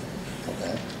gay people,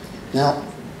 okay? Now,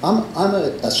 I'm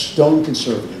a stone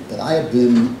conservative, but I have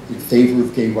been in favor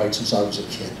of gay rights since I was a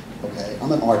kid, okay?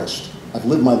 I'm an artist. I've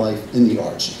lived my life in the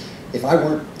arts. If I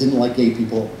didn't like gay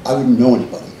people, I wouldn't know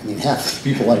anybody. I mean, half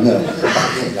the people I know.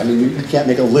 I mean, you can't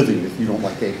make a living if you don't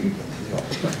like gay people.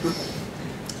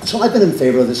 So I've been in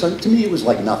favor of this. To me, it was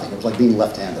like nothing. It was like being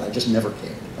left-handed. I just never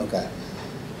cared, okay?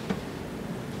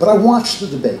 But I watched the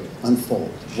debate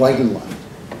unfold, right and left.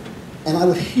 And I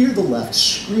would hear the left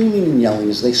screaming and yelling,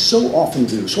 as they so often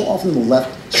do. So often the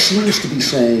left seems to be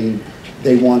saying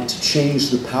they want to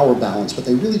change the power balance, but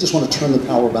they really just want to turn the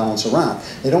power balance around.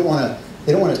 They don't want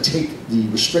to take the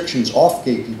restrictions off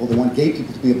gay people. They want gay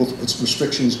people to be able to put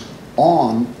restrictions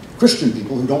on Christian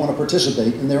people who don't want to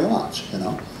participate in their lives, you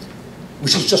know?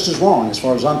 Which is just as wrong as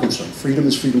far as I'm concerned. Freedom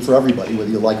is freedom for everybody,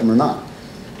 whether you like them or not.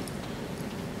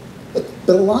 But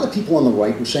a lot of people on the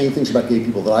right were saying things about gay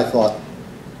people that I thought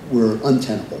were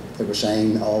untenable. They were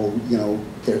saying, oh, you know,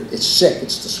 it's sick,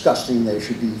 it's disgusting, it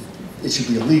should be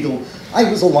illegal. I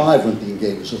was alive when being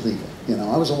gay was illegal. You know,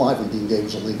 I was alive when being gay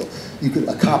was illegal.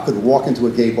 A cop could walk into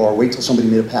a gay bar, wait till somebody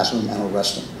made a pass on him, and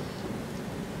arrest him.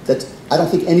 I don't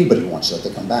think anybody wants that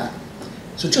to come back.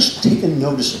 So just take a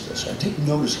notice of this, or take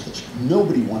notice of this.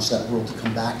 Nobody wants that world to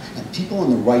come back, and people on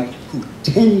the right who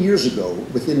 10 years ago,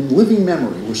 within living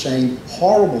memory, were saying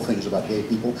horrible things about gay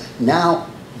people, now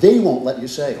they won't let you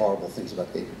say horrible things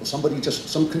about gay people.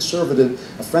 Some conservative,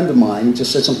 a friend of mine,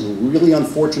 just said something really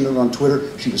unfortunate on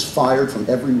Twitter. She was fired from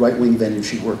every right-wing venue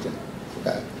she worked in,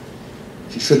 okay?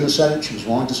 She shouldn't have said it, she was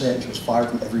wrong to say it, and she was fired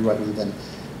from every right-wing venue.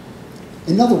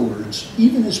 In other words,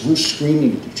 even as we're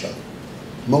screaming at each other,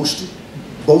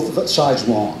 both sides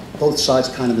wrong, both sides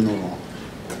kind of in the wrong,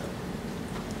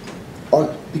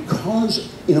 are because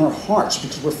in our hearts,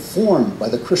 because we're formed by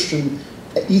the Christian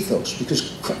ethos,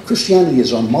 because Christianity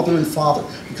is our mother and father,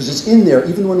 because it's in there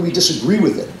even when we disagree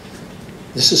with it,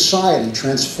 the society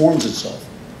transforms itself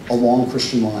along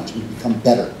Christian lines. We become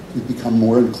better, we become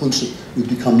more inclusive, we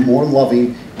become more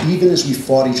loving, even as we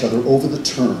fought each other over the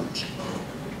terms,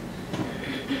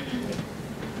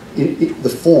 the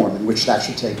form in which that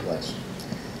should take place.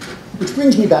 Which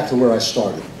brings me back to where I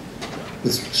started,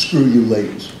 with screw you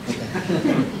ladies.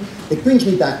 Okay? It brings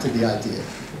me back to the idea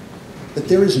that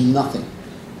there is nothing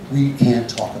we can't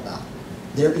talk about.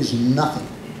 There is nothing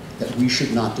that we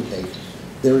should not debate.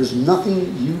 There is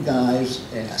nothing you guys,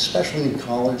 especially in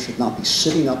college, should not be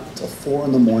sitting up till 4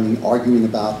 in the morning arguing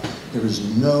about. There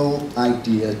is no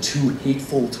idea too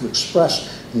hateful to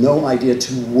express, no idea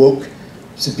too woke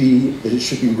to be, that it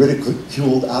should be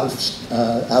ridiculed out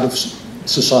of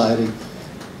society.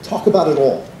 Talk about it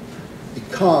all.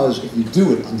 Because if you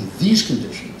do it under these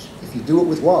conditions, if you do it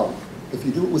with love, if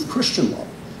you do it with Christian love,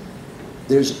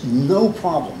 there's no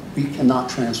problem we cannot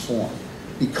transform,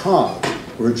 because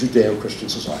we're a Judeo-Christian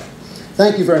society.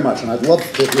 Thank you very much, and I'd love to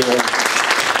hear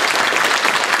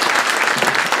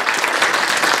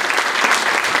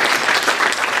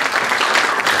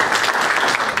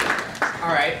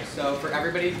So for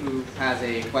everybody who has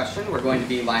a question, we're going to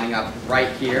be lining up right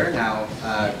here. Now,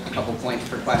 a couple points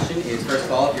per question is, first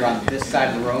of all, if you're on this side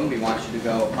of the room, we want you to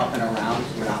go up and around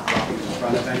so you're not blocking in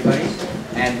front of anybody.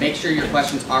 And make sure your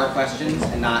questions are questions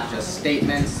and not just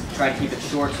statements. Try to keep it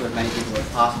short so as many people as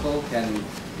possible can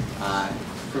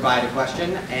provide a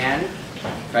question, and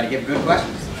try to give good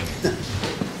questions.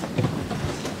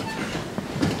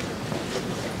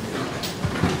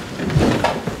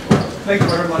 Thank you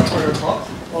very much for your talk.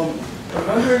 I'm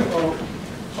wondering,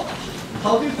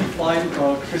 how do you define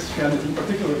Christianity in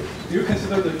particular? Do you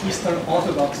consider the Eastern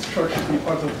Orthodox Church to be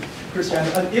part of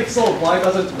Christianity? And if so, why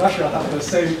doesn't Russia have the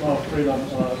same freedom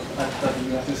that the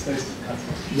United States has?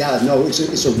 Yeah, no,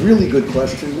 it's a really good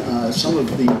question. Some of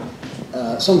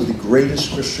the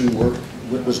greatest Christian work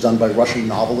was done by Russian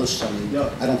novelists. I mean,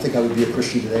 I don't think I would be a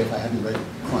Christian today if I hadn't read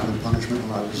Crime and Punishment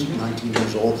when I was 19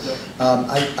 years old.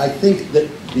 I think that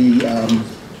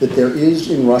that there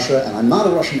is in Russia, and I'm not a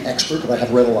Russian expert, but I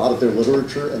have read a lot of their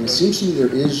literature, and it seems to me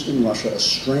there is in Russia a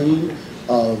strain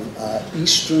of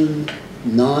Eastern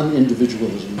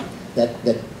non-individualism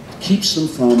that keeps them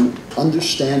from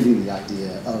understanding the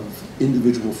idea of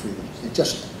individual freedom.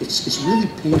 It's really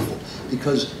painful,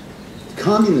 because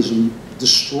communism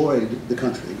destroyed the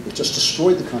country. It just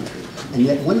destroyed the country. And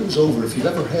yet when it was over, if you've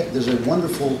ever had, there's a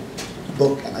wonderful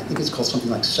book, and I think it's called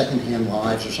something like Secondhand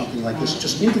Lives or something like this,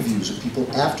 just interviews of people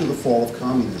after the fall of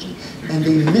communism, and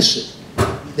they miss it.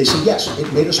 They say, yes,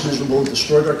 it made us miserable, it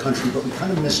destroyed our country, but we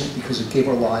kind of miss it because it gave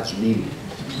our lives meaning.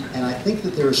 And I think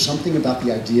that there is something about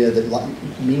the idea that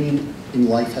meaning in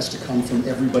life has to come from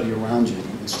everybody around you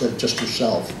instead of just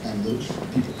yourself and the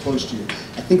people close to you.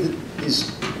 I think that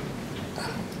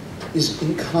is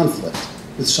in conflict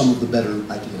with some of the better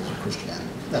ideas of Christianity.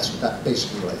 That's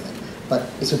basically what I think. But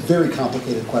it's a very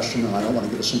complicated question, and I don't want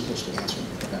to give a simplistic answer.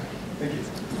 Okay. Thank you.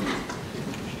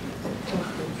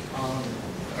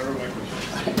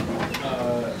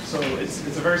 So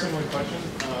it's a very similar question.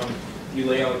 you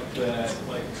lay out that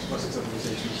like Western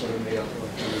civilization is sort of made up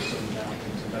of certain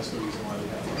mountains, and that's the reason why we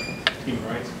have human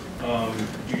rights.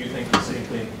 Do you think the same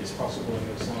thing is possible in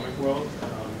the Islamic world?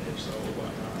 If so,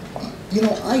 why not? You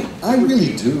know, I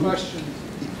really do.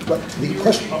 But the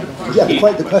question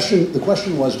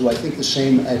was, do I think the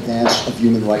same advance of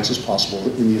human rights is possible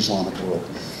in the Islamic world?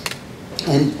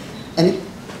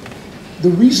 The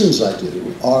reasons I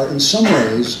do are in some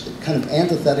ways kind of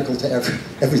antithetical to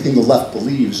everything the left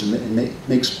believes, and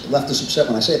makes leftists upset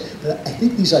when I say it. But I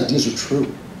think these ideas are true.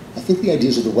 I think the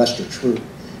ideas of the West are true.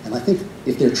 And I think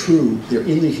if they're true, they're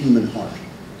in the human heart.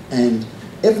 And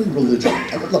every religion,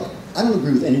 look, I don't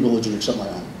agree with any religion except my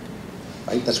own.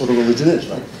 Right? That's what a religion is,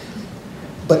 right?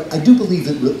 But I do believe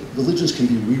that religions can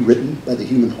be rewritten by the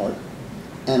human heart.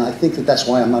 And I think that that's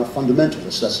why I'm not a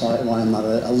fundamentalist. That's why I'm not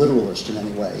a literalist in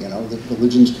any way. You know,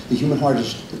 the human heart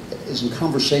is in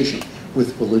conversation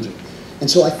with religion. And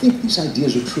so I think these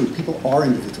ideas are true. People are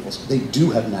individuals. They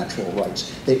do have natural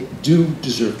rights. They do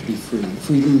deserve to be free.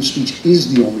 Freedom of speech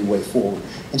is the only way forward.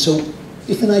 And so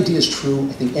if an idea is true,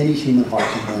 I think any human heart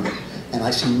can learn it. And I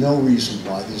see no reason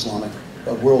why the Islamic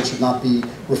world should not be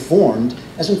reformed,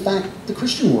 as in fact the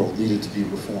Christian world needed to be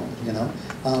reformed. You know,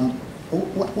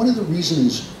 one of the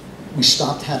reasons we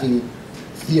stopped having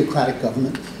theocratic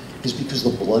government is because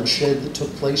the bloodshed that took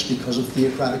place because of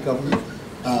theocratic government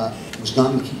was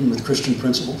not in keeping with Christian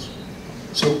principles.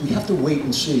 So we have to wait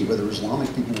and see whether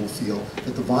Islamic people will feel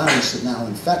that the violence that now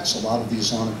infects a lot of the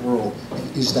Islamic world,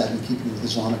 is that in keeping with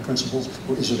Islamic principles,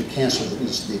 or is it a cancer that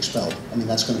needs to be expelled? I mean,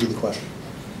 that's going to be the question.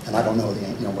 And I don't know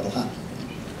what will happen.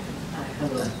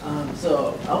 Hello.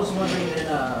 So I was wondering, in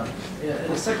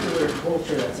a secular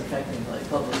culture that's affecting like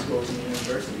public schools and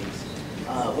universities,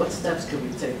 what steps could we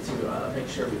take to make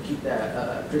sure we keep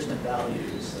that Christian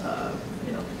values,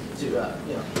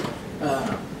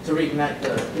 to reignite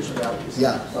the Christian values in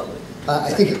the public?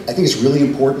 I think it's really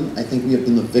important. I think we have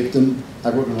been the victim. I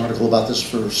wrote an article about this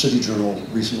for City Journal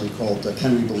recently called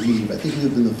 "Can We Believe?" I think we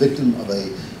have been the victim of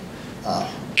a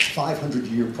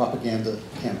 500-year propaganda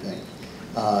campaign.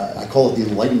 I call it the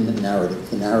Enlightenment narrative.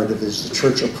 The narrative is the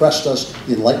church oppressed us,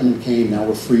 the Enlightenment came, now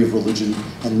we're free of religion,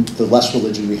 and the less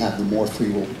religion we have, the more free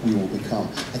we will become.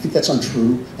 I think that's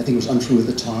untrue. I think it was untrue at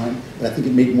the time, but I think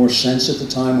it made more sense at the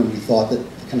time when we thought that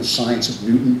the kind of science of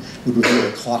Newton would reveal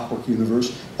a clockwork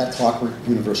universe. That clockwork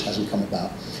universe hasn't come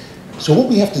about. So what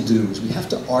we have to do is we have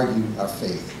to argue our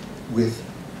faith with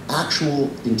actual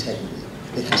integrity.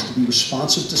 It has to be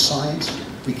responsive to science.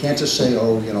 We can't just say,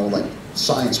 like,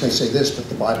 science may say this, but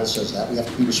the Bible says that. We have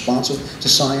to be responsive to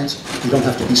science. We don't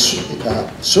have to be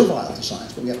servile to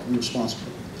science, but we have to be responsive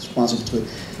to it.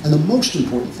 And the most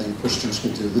important thing Christians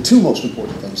can do, the two most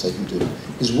important things they can do,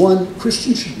 is one,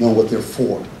 Christians should know what they're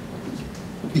for.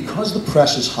 Because the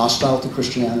press is hostile to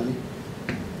Christianity,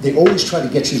 they always try to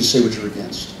get you to say what you're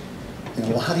against.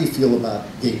 Well, how do you feel about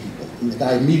gay people? And the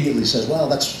guy immediately says, well,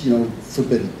 that's,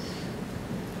 forbidden.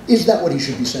 Is that what he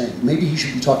should be saying? Maybe he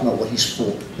should be talking about what he's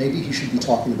for. Maybe he should be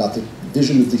talking about the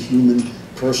vision of the human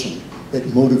person that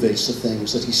motivates the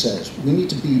things that he says. We need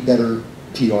to be better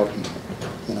PR people,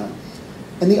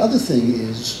 And the other thing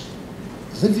is,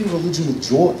 live your religion with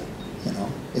joy,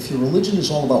 If your religion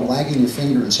is all about wagging your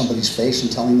finger in somebody's face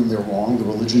and telling them they're wrong, the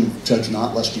religion of judge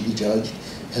not lest you be judged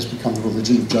has become the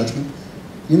religion of judgment.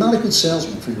 You're not a good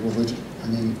salesman for your religion. I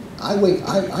mean,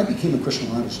 I became a Christian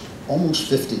when I was almost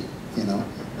 50,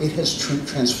 It has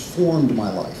transformed my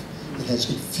life. It has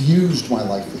infused my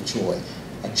life with joy.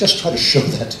 I just try to show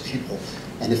that to people.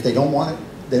 And if they don't want it,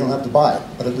 they don't have to buy it.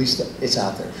 But at least it's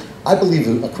out there. I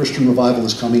believe a Christian revival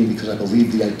is coming because I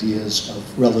believe the ideas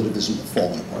of relativism have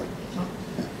fallen apart. Yeah.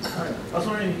 All right. I was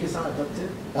wondering if you could sound abducted.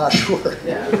 Sure.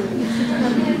 Yeah.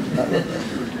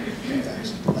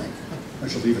 Thanks. I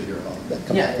shall leave it here.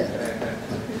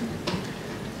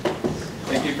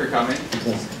 Thank you for coming.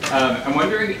 I'm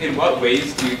wondering, in what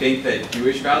ways do you think that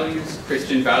Jewish values,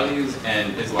 Christian values,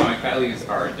 and Islamic values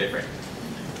are different?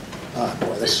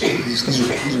 Boy, these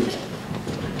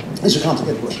are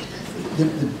complicated questions.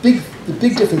 The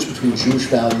big difference between Jewish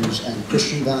values and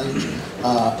Christian values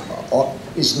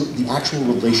is the actual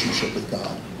relationship with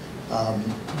God.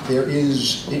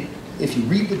 If you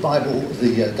read the Bible,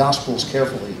 the Gospels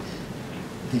carefully,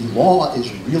 the law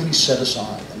is really set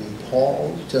aside.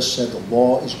 Paul just said the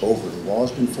law is over. The law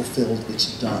has been fulfilled.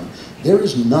 It's done. There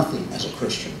is nothing as a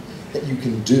Christian that you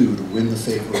can do to win the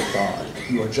favor of God.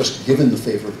 You are just given the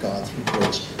favor of God through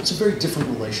grace. It's a very different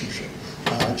relationship.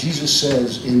 Jesus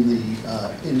says in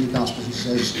the Gospel, he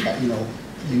says,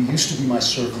 you used to be my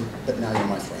servant, but now you're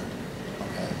my friend.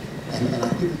 Okay, and I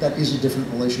think that is a different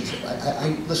relationship.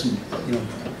 Listen,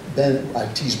 Ben, I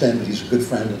tease Ben, but he's a good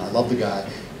friend, and I love the guy.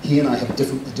 he and I have a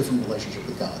different relationship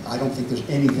with God. I don't think there's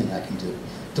anything I can do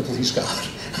to please God.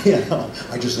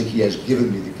 I just think he has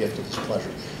given me the gift of his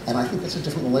pleasure. And I think that's a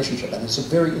different relationship. And it's a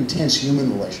very intense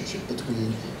human relationship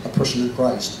between a person and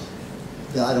Christ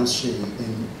that I don't see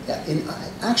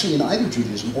actually in either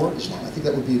Judaism or Islam. I think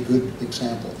that would be a good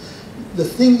example. The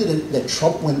thing that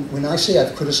trouble, when I say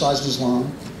I've criticized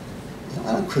Islam,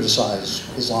 I don't criticize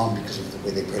Islam because of the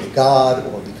way they pray to God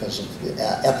or because of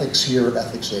ethics here or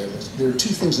ethics there. There are two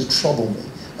things that trouble me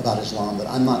about Islam that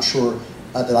I'm not sure,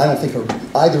 that I don't think are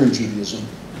either in Judaism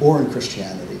or in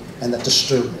Christianity, and that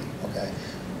disturb me, okay?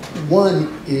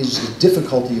 One is the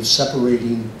difficulty of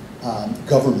separating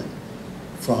government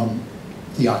from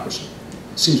theocracy.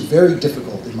 It seems very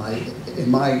difficult in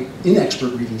my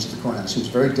inexpert readings of the Quran. It seems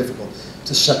very difficult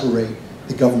to separate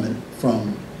the government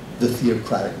from the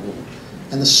theocratic rule.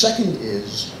 And the second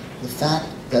is the fact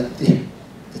that the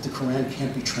Quran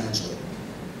can't be translated.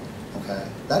 Okay,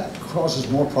 that causes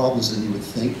more problems than you would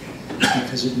think,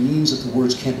 because it means that the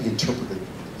words can't be interpreted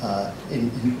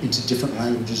into different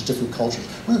languages, different cultures.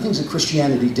 One of the things that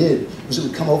Christianity did was it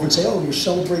would come over and say, "Oh, you're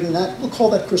celebrating that? We'll call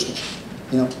that Christmas."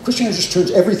 Christianity just turns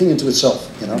everything into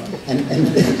itself,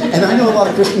 And I know a lot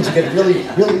of Christians get really,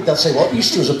 they'll say, well,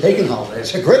 Easter is a pagan holiday. I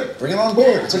say, great, bring it on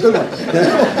board. It's a good one.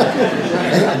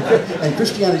 And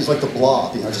Christianity is like the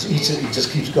blob, just eats it, it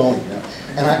just keeps going,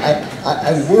 And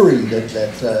I worry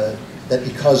that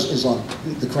because Islam,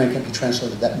 the Quran can't be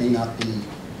translated, that may not be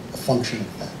a function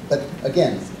of that. But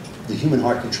again, the human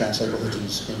heart can translate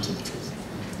religions into the truth.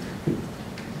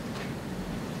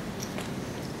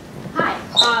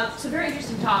 Hi, so very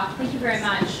interesting talk. Thank you very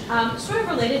much. Sort of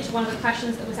related to one of the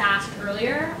questions that was asked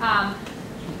earlier,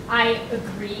 I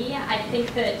agree. I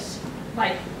think that,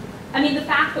 the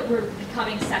fact that we're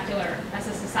becoming secular as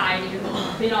a society, or that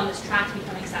we've been on this track to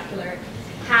becoming secular,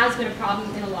 has been a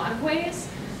problem in a lot of ways.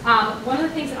 One of the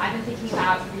things that I've been thinking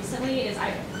about recently is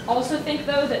I also think,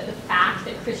 though, that the fact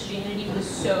that Christianity was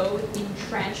so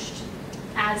entrenched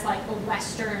as like a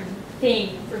Western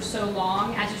thing for so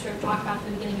long, as you sort of talked about at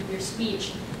the beginning of your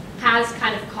speech, has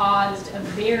kind of caused a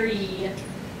very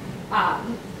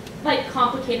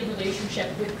complicated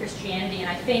relationship with Christianity, and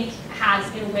I think has,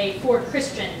 in a way, for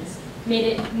Christians, made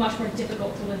it much more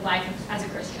difficult to live life as a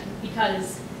Christian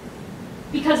because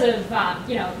of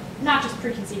not just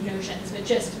preconceived notions, but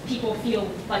just people feel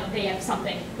like they have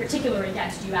something particular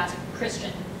against you as a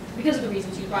Christian because of the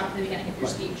reasons you brought up at the beginning of your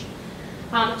speech.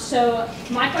 So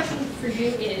my question for you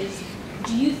is,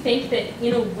 do you think that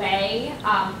in a way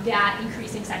that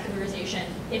increasing secularization,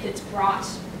 if it's brought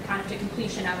kind of to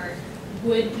completion ever,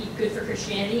 would be good for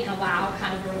Christianity and allow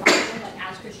kind of a revival,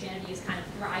 as Christianity is kind of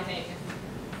thriving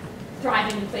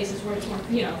in places where it's more,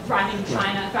 thriving in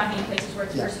China, thriving in places where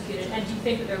it's persecuted, and do you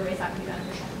think that there are ways that can be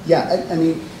beneficial? Yeah,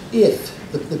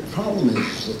 if the problem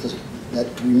is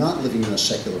that we're not living in a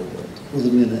secular world, we're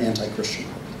living in an anti-Christian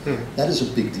world. That is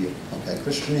a big deal. Okay,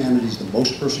 Christianity is the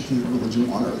most persecuted religion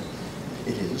on earth.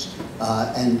 It is,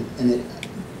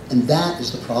 and that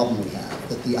is the problem we have.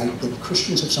 That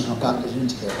Christians have somehow gotten it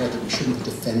into their head that we shouldn't be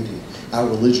defending our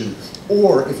religion,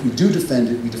 or if we do defend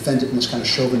it, we defend it in this kind of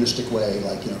chauvinistic way,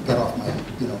 like get off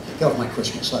my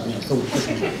Christmas, throw the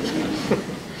Christmas.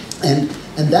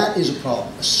 And that is a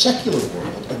problem. A secular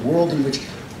world, a world in which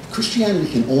Christianity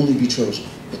can only be chosen.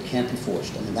 It can't be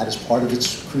forced. That is part of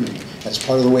its creed. That's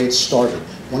part of the way it started.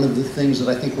 One of the things that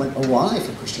I think went awry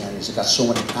for Christianity is it got so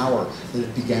much power that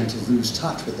it began to lose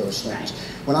touch with those things.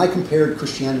 When I compared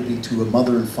Christianity to a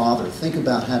mother and father, think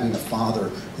about having a father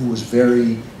who was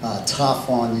very tough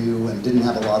on you and didn't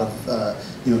have a lot of,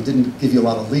 didn't give you a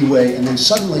lot of leeway, and then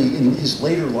suddenly in his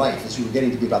later life, as you were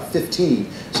getting to be about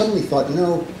 15, suddenly thought,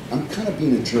 I'm kind of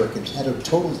being a jerk, and had a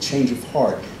total change of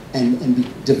heart. And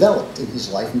developed in his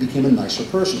life and became a nicer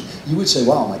person. You would say,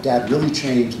 wow, my dad really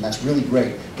changed, and that's really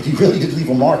great, but he really did leave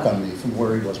a mark on me from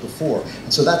where he was before.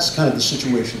 And so that's kind of the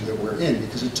situation that we're in,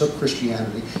 because it took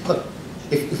Christianity. Look,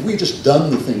 if we had just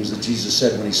done the things that Jesus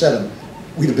said when he said them,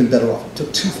 we'd have been better off. It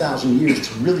took 2,000 years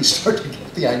to really start to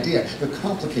get the idea. They're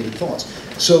complicated thoughts.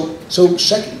 So a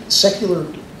secular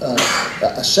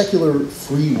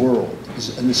free world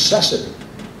is a necessity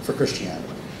for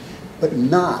Christianity, but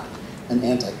not an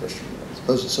anti-Christian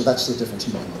world. So that's the difference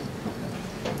in my mind.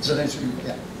 Does that answer you?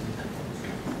 Yeah.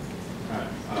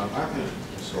 I have a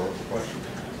historical question.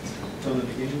 So in the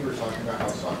beginning we were talking about how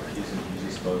Socrates and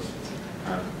Jesus both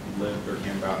kind of lived or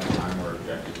came about in a time where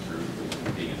objective truth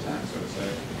was being attacked, so to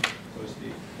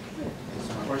speak.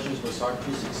 So my question is, was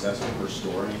Socrates successful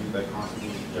restoring that concept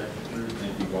of objective truth?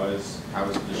 And if he was, how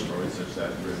was it destroyed such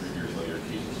that 300 years later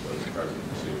Jesus was present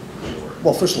to restore it?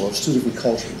 Well, first of all, it's two different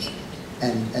cultures.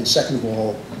 And second of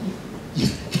all,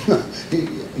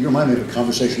 You remind me of a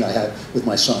conversation I had with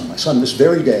my son. My son this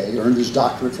very day earned his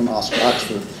doctorate from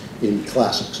Oxford in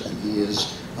classics, and he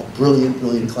is a brilliant,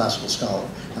 brilliant classical scholar.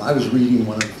 And I was reading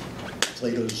one of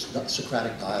Plato's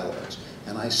Socratic dialogues,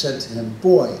 and I said to him,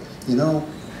 boy, you know,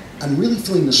 I'm really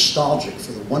feeling nostalgic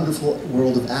for the wonderful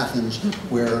world of Athens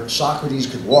where Socrates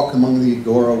could walk among the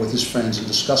agora with his friends and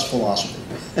discuss philosophy.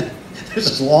 There's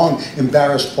this long,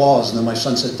 embarrassed pause, and then my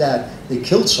son said, Dad, they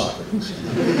killed Socrates.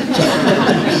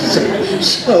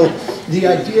 So the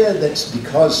idea that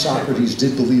because Socrates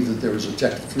did believe that there was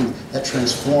objective truth, that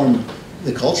transformed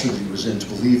the culture that he was in to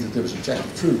believe that there was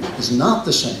objective truth is not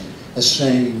the same as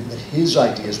saying that his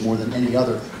ideas, more than any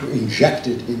other, were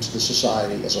injected into the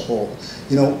society as a whole.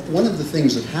 You know, one of the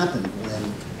things that happened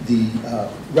when the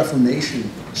Reformation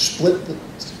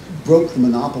broke the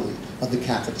monopoly of the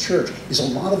Catholic Church is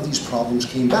a lot of these problems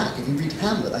came back. If you read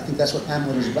Hamlet, I think that's what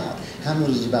Hamlet is about. Hamlet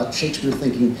is about Shakespeare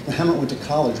thinking, when Hamlet went to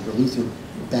college where Luther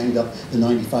banged up the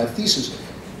 95 Theses,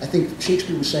 I think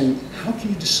Shakespeare was saying, how can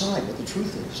you decide what the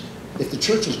truth is if the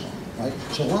church is wrong, right?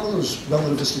 So a lot of those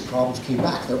relativistic problems came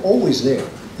back. They're always there.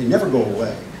 They never go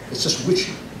away. It's just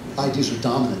which ideas are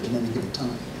dominant at any given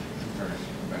time.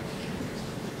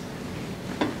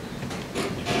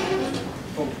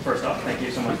 Well, first off, thank you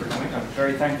so much for coming. I'm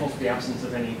very thankful for the absence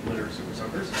of any litter super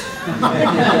soakers.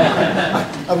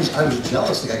 I was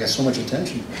jealous that I got so much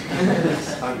attention.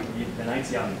 The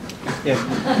night's young. Yeah.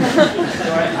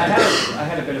 So I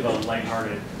had a bit of a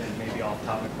lighthearted and maybe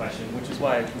off-topic question, which is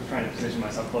why I was trying to position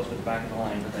myself close to the back of the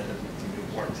line, but that doesn't seem to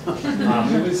have worked.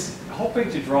 I was hoping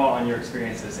to draw on your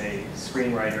experience as a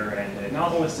screenwriter and a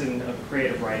novelist and a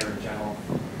creative writer in general.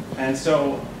 And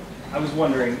so I was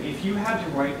wondering, if you had to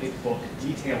write a book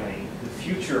detailing the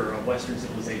future of Western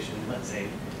civilization, let's say,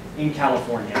 in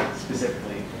California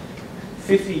specifically,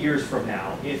 50 years from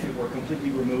now, if it were completely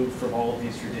removed from all of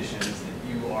these traditions that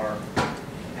you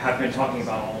have been talking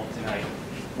about all of tonight,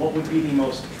 what would be the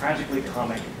most tragically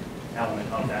comic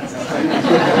element of that?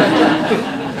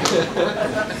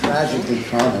 Tragically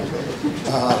comic.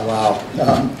 Wow.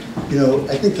 You know,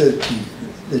 I think that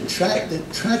the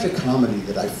tragic comedy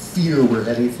that I fear we're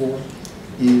heading for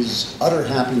is utter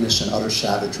happiness and utter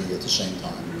savagery at the same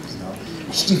time. You know,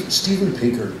 Steven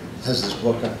Pinker has this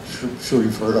book I'm sure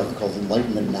you've heard of called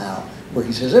Enlightenment Now, where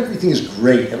he says everything is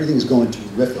great, everything's going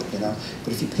terrific, you know.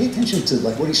 But if you pay attention to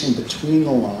like what he's saying between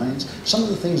the lines, some of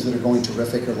the things that are going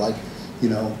terrific are like, you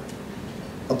know,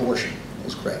 abortion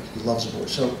is great. He loves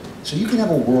abortion. So you can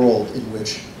have a world in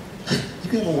which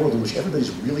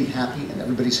everybody's really happy and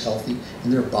everybody's healthy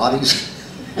and their bodies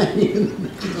hanging in the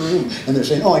room and they're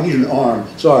saying, oh, I need an arm.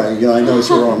 Sorry, you know, I know it's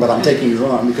your arm, but I'm taking your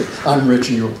arm because I'm rich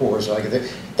and you're poor, so I get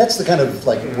it. That's the kind of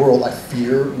like world I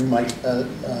fear we might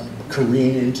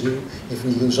careen into if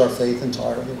we lose our faith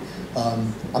entirely.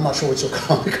 I'm not sure what's so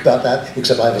comic about that,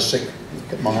 except I have a sick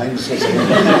mind, so it's a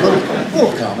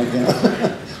little comic, you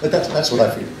know. But that's what I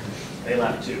fear. They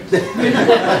laugh too.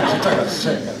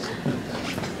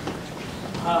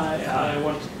 Hi, I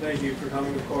want to thank you for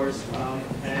coming, of course,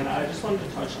 and I just wanted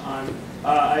to touch on,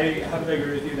 I have to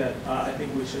agree with you that I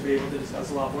think we should be able to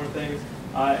discuss a lot more things,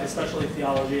 especially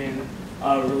theology and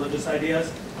religious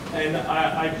ideas, and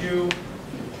I do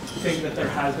think that there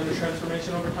has been a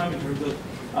transformation over time in terms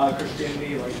of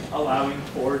Christianity, like allowing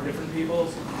for different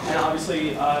peoples, and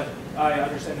obviously I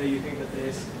understand that you think that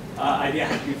this idea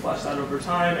has to be fleshed out over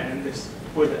time, and this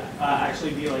would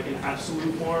actually be like an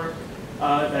absolute norm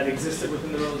that existed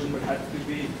within the religion would have to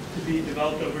be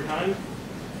developed over time.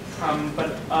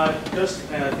 But just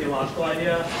a theological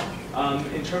idea,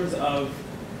 in terms of,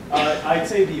 I'd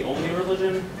say the only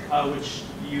religion, which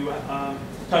you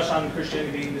touched on,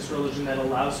 Christianity being this religion that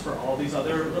allows for all these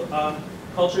other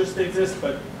cultures to exist,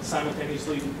 but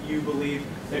simultaneously you believe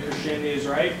that Christianity is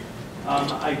right.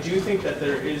 I do think that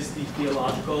there is the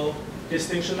theological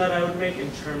distinction that I would make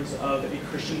in terms of a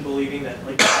Christian believing that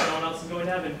like no one else is going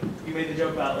to heaven. You made the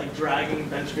joke about like dragging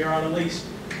Ben Shapiro on a leash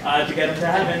to get him to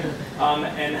heaven,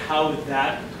 and how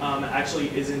that actually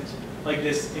isn't like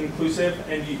this inclusive.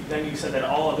 And then you said that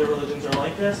all other religions are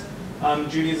like this.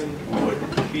 Judaism would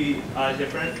be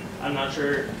different. I'm not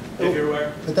sure if you're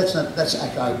aware. But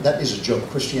that is a joke.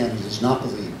 Christianity does not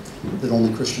believe that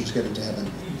only Christians get into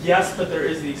heaven. Yes, but there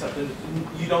is the acceptance.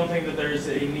 You don't think that there is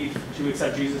a need to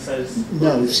accept Jesus as...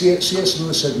 No, C.S.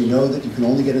 Lewis said we know that you can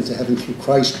only get into heaven through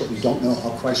Christ, but we don't know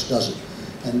how Christ does it.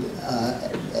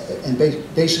 And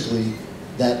basically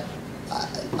that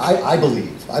I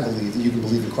believe that you can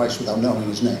believe in Christ without knowing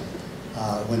his name.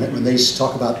 When they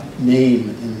talk about name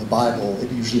in the Bible,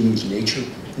 it usually means nature.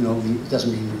 You know, it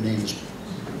doesn't mean your name is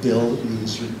Bill. It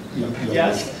means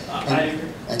Yes, I agree.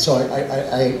 And so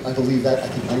I believe that. I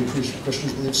think many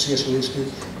Christians believe C.S. Lewis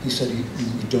did. He said, you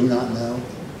do not know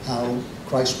how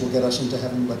Christ will get us into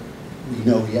heaven, but we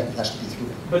know he has to be through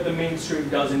it. But the mainstream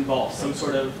does involve some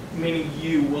sort of, meaning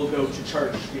you will go to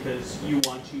church because you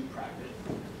want to practice.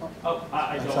 Oh,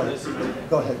 I don't want to assume anything.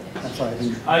 Go ahead. I'm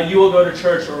sorry. You will go to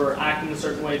church or act in a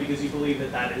certain way because you believe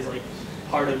that that is like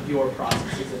part of your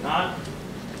process, is it not?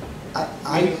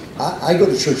 I go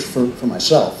to church for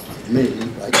myself, for me,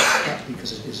 right?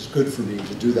 Because it's good for me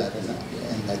to do that, and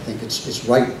I think it's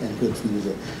right and good for me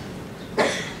to.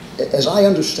 As I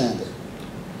understand it,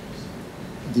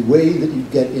 the way that you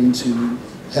get into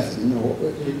heaven, or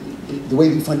the way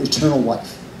that you find eternal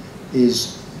life,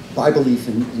 is by belief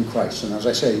in Christ. And as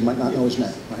I say, you might not know his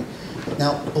name, right?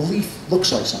 Now, belief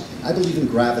looks like something. I believe in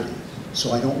gravity,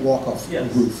 so I don't walk off the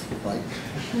roof, right?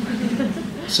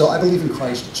 So I believe in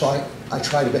Christ, so I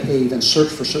try to behave and search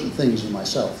for certain things in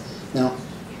myself. Now,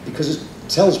 because it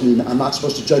tells me I'm not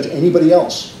supposed to judge anybody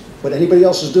else, what anybody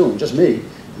else is doing, just me.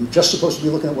 I'm just supposed to be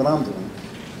looking at what I'm doing.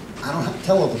 I don't have to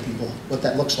tell other people what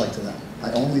that looks like to them.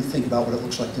 I only think about what it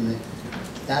looks like to me.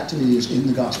 That, to me, is in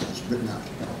the Gospels, written out.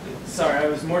 Sorry, I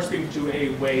was more speaking to a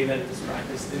way that it is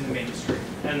practiced in the mainstream.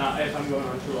 And if I'm going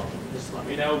on too long, just let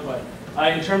me know. But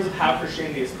in terms of how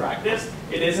Christianity is practiced,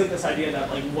 it isn't this idea that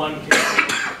like one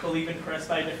can believe in Christ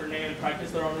by a different name and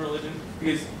practice their own religion,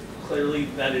 because clearly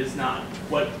that is not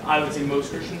what I would say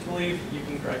most Christians believe. You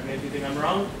can correct me if you think I'm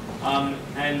wrong.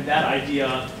 And that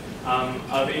idea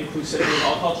of inclusivity of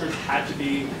all cultures had to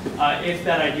be, if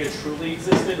that idea truly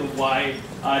existed, why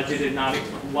does it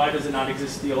not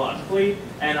exist theologically?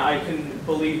 And I can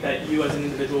believe that you as an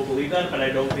individual believe that, but I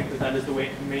don't think that that is the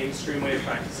mainstream way of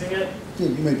practicing it. Yeah,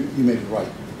 you may be right.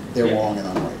 They're wrong and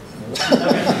I'm right.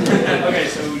 Okay,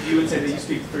 so you would say that you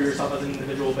speak for yourself as an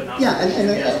individual, but not. Yeah,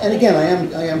 and again,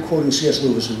 I am quoting C.S.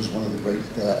 Lewis, who was one of the great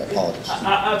apologists.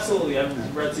 Absolutely,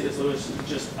 I've read C.S. Lewis.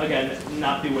 Just again,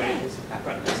 not the way it was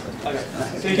practiced. Okay,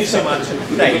 thank you so much.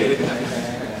 Thank you.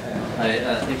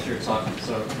 Thanks for your talk.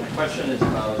 So my question is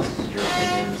about your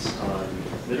opinions on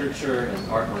literature and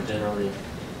art more generally,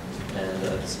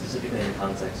 and specifically in the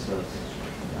context of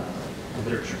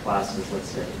literature classes, let's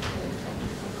say, in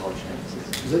college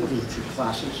campuses. Literature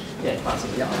classes? Yeah,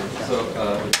 classes. Yeah. So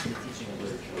with the teaching of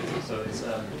literature. So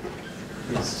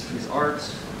is art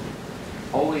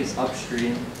always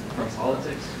upstream from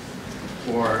politics,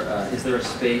 or is there a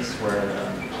space where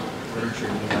literature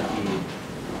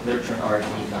and art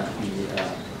need not be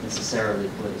necessarily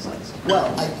politicized?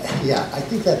 Well, I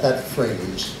think that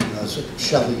phrase, as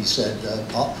Shelley said,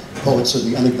 poets are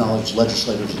the unacknowledged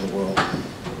legislators of the world.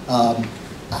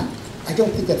 I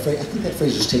don't think that phrase, I think that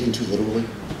phrase is taken too literally.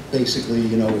 Basically,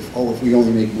 if we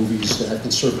only make movies that have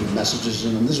conservative messages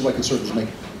in them, this is why conservatives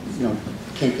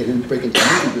can't break into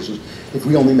the movie business. If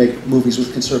we only make movies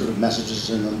with conservative messages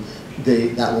in them,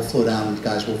 that will flow down and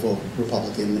guys will vote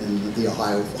Republican in the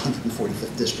Ohio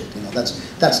 145th district.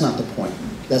 That's not the point.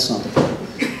 That's not the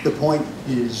point. The point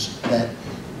is that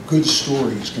good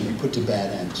stories can be put to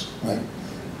bad ends, right?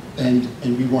 And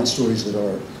we want stories that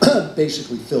are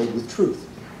basically filled with truth.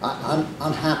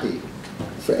 I'm happy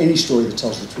for any story that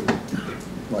tells the truth,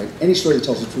 right? Any story that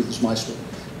tells the truth is my story,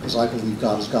 because I believe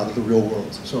God is God of the real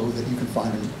world, so that you can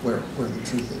find where the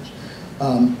truth is.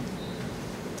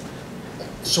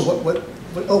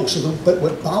 But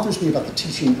what bothers me about the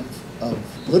teaching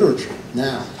of literature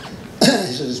now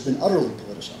is that it's been utterly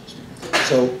politicized.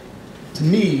 So, to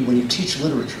me, when you teach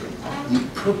literature, the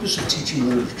purpose of teaching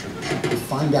literature should be to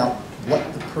find out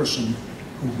what the person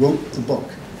who wrote the book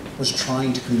was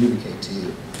trying to communicate to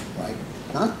you, right?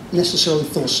 Not necessarily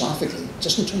philosophically,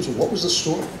 just in terms of what was the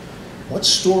story. What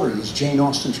story is Jane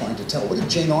Austen trying to tell? What did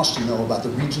Jane Austen know about the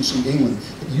Regents in England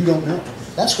that you don't know?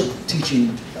 That's what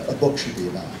teaching a book should be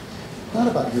about. Not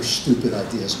about your stupid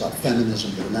ideas about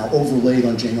feminism that are now overlaid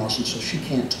on Jane Austen so she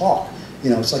can't talk.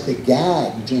 It's like they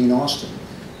gag Jane Austen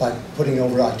by putting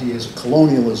over ideas of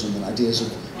colonialism and ideas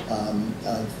of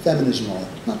feminism and all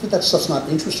that. Not that stuff's not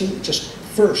interesting, just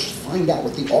first find out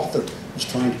what the author was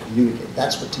trying to communicate.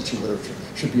 That's what teaching literature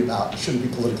should be about. It shouldn't be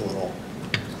political at all.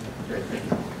 Great, thank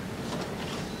you.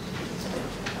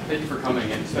 Thank you for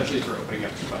coming, and especially for opening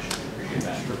up some questions. I appreciate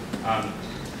that.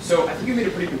 So I think you made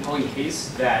a pretty compelling case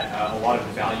that a lot of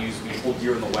the values we hold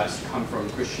dear in the West come from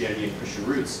Christianity and Christian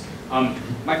roots.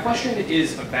 My question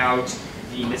is about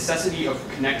the necessity of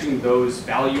connecting those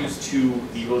values to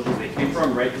the religions they came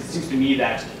from, right? Because it seems to me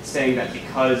that saying that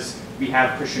because we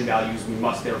have Christian values, we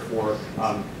must therefore,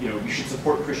 we should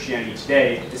support Christianity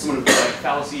today is somewhat of a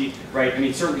fallacy, right? I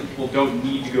mean, certainly people don't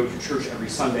need to go to church every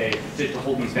Sunday to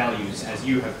hold these values, as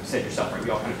you have said yourself, right? We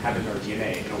all kind of have it in our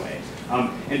DNA in a way.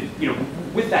 And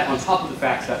with that, on top of the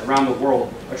fact that around the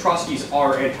world, atrocities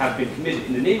are and have been committed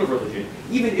in the name of religion,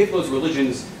 even if those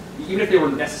religions, even if they were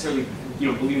necessarily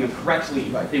believing them correctly,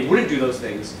 they wouldn't do those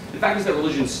things. The fact is that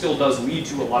religion still does lead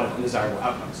to a lot of undesirable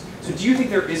outcomes. So do you think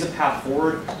there is a path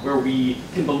forward where we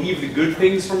can believe the good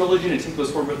things from religion and take those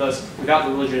forward with us without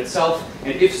the religion itself?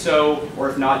 And if so, or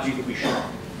if not, do you think we should?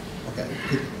 Okay,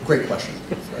 great question,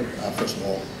 first of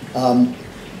all.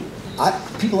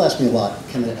 People ask me a lot,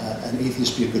 can an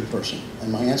atheist be a good person?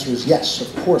 And my answer is yes,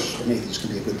 of course an atheist can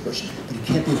be a good person, but he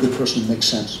can't be a good person that makes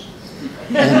sense.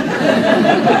 And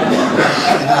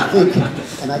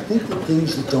I think that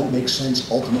things that don't make sense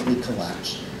ultimately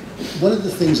collapse. One of the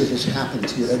things that has happened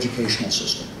to your educational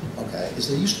system, okay, is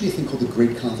there used to be a thing called the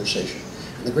Great Conversation.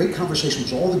 And the Great Conversation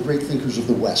was all the great thinkers of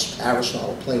the West,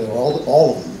 Aristotle, Plato,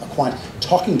 all of them, Aquinas,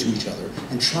 talking to each other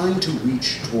and trying to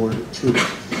reach toward truth.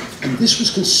 And this was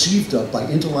conceived of by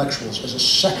intellectuals as a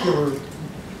secular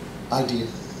idea,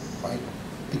 right?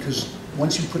 Because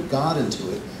once you put God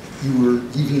into it, you were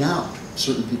leaving out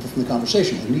certain people from the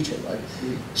conversation, like Nietzsche, right?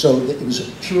 So it was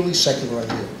a purely secular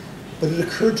idea. But it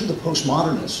occurred to the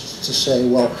postmodernists to say,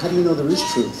 well, how do you know there is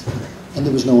truth? And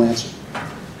there was no answer.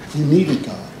 You needed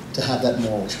God to have that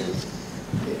moral truth.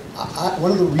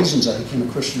 One of the reasons I became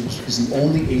a Christian was because the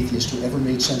only atheist who ever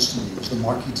made sense to me was the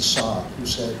Marquis de Sade, who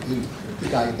said, the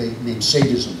guy they named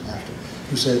sadism after,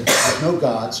 who said, there's no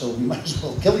God, so we might as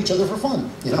well kill each other for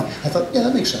fun. I thought, yeah,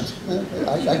 that makes sense.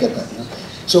 I get that.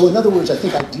 So in other words, I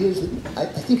think ideas that, I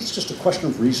think it's just a question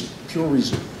of reason, pure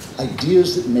reason.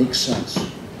 Ideas that make sense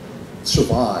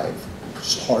survive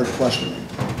hard questioning.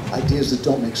 Ideas that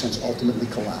don't make sense ultimately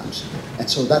collapse. And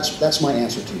so that's my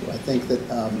answer to you. I think that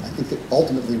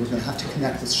ultimately we're going to have to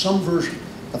connect with some version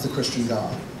of the Christian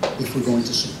God if we're going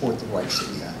to support the rights that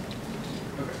we have.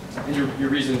 Okay. And your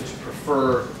reason to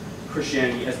prefer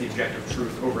Christianity as the objective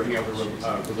truth over any other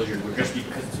religion would just be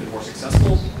because it's been more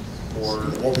successful?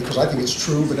 Well, because I think it's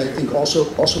true, but I think also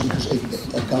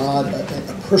because a God,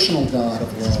 a personal God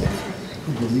of love,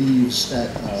 who believes that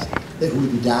who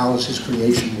endows his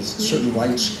creation with certain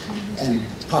rights, and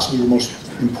possibly the most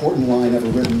important line ever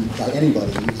written by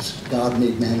anybody is God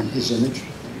made man in his image.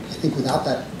 I think without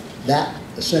that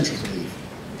essential belief,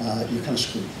 you're kind of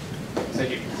screwed.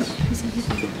 Thank you.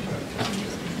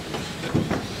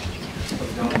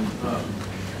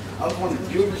 I was wondering,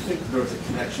 do you ever think there was a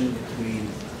connection between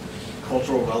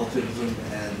cultural relativism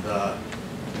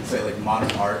and say like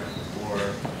modern art, or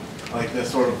like this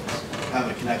sort of have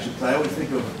a connection? Because I always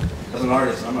think of, as an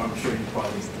artist, I'm sure you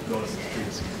probably go to some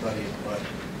streets and study it, but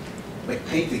like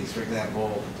paintings, for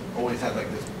example, always had like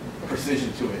this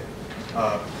precision to it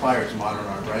prior to modern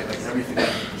art, right? Like everything had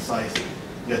to be precise.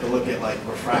 You have to look at like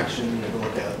refraction, you have to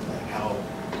look at like how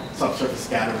subsurface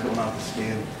scatter is going on the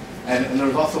skin. And there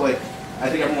was also like, I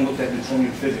think everyone looked at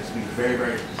Newtonian physics being very,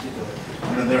 very particular.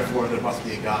 And then therefore there must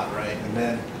be a God, right? And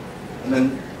then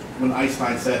when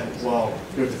Einstein said, well,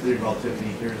 here's the theory of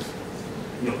relativity, here's,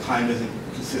 time isn't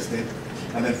consistent.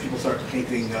 And then people start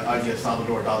painting the idea of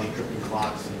Salvador Dali dripping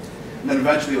clocks. And then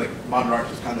eventually like modern art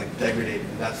just kind of like degraded.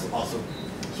 And that's also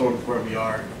sort of where we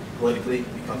are politically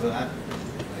because of that.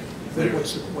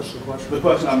 What's the question? The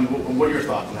question, what are your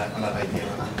thoughts on that idea?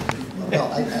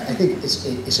 Well, I think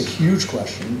it's a huge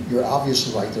question. You're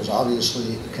obviously right. There's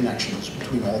obviously connections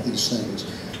between all these things.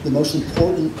 The most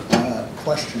important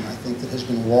question, I think, that has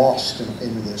been lost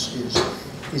in this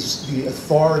is the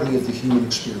authority of the human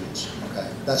experience. Okay,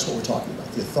 that's what we're talking about,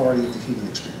 the authority of the human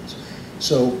experience.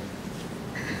 So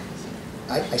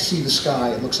I see the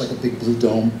sky, it looks like a big blue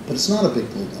dome, but it's not a big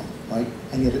blue dome, right?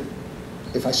 And yet,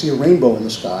 if I see a rainbow in the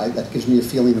sky, that gives me a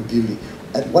feeling of beauty.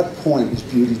 At what point is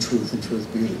beauty truth and truth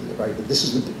beauty, right? But this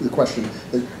is the question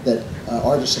that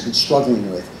artists have been struggling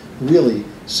with, really,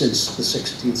 since the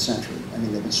 16th century. I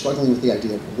mean, they've been struggling with the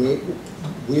idea of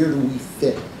where do we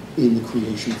fit in the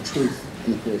creation of truth,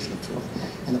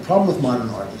 And the problem with modern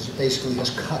art is it basically has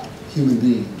cut human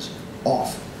beings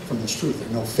off from this truth. There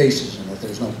are no faces in it,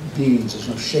 there's no beings, there's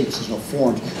no shapes, there's no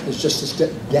forms. There's just this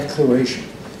declaration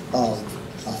of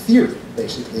a theory,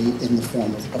 basically, in the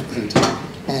form of painting.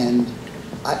 And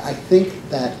I think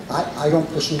that, I don't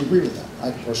personally agree with that.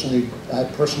 I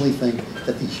personally think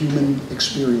that the human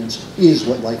experience is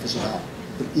what life is about.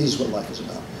 It is what life is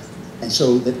about. And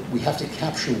so that we have to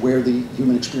capture where the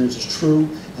human experience is true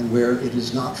and where it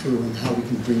is not true and how we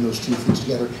can bring those two things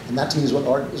together. And that to me is what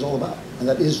art is all about. And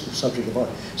that is the subject of art.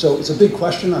 So it's a big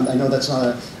question. I know that's not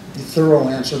a thorough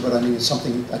answer, but I mean, it's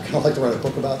something I kind of like to write a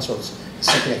book about, so it's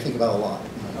something I think about a lot.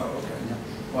 Oh, okay. Yeah.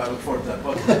 Well, I look forward to that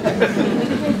book.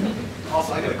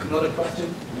 Also, I got another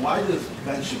question. Why does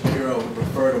Ben Shapiro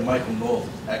refer to Michael Knowles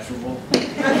as execrable?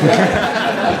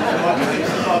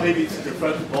 Maybe it's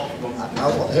different to both of them.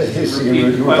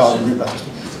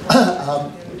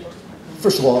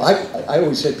 First of all, I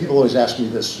always say, people always ask me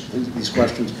these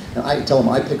questions, and I tell them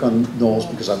I pick on Knowles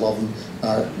because I love him.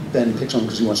 Ben picks on him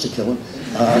because he wants to kill him.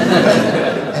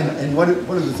 And one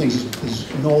of the things is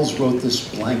Knowles wrote this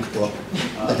blank book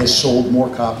that has sold more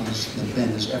copies than Ben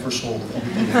has ever sold of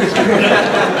anything else.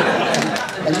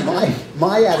 And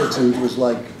my attitude was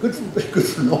like, good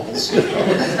for Knowles.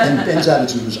 And Ben's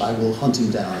attitude was, I will hunt him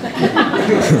down.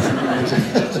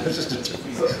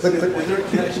 So is there a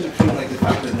connection between like the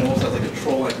fact that Knowles has like a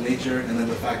troll-like nature and then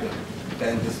the fact that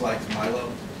Ben dislikes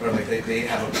Milo? Or like they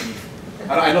have a beef?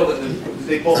 I know that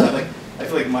they both have like, I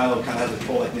feel like Milo kind of has a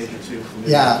troll-like nature too.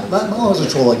 Yeah, Milo has a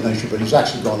troll-like nature, but he's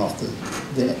actually gone off the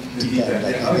deep end.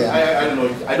 I don't know.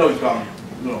 I know he's gone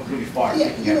really far.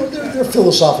 Yeah, there are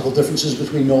philosophical differences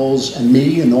between Knowles and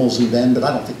me and Knowles and Ben, but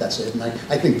I don't think that's it. And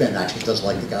I think Ben actually does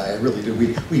like the guy. I really do.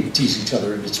 We tease each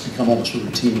other, and it's become almost a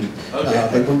routine. Okay.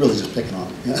 But we're really just picking on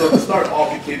him. Yeah. So at the start, all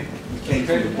came from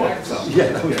the book itself.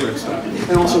 Yeah, that was where it started.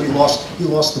 And also, he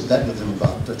lost the bet with him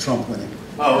about Trump winning.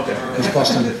 Oh, okay.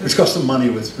 Which cost him money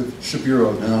with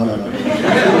Shapiro. No.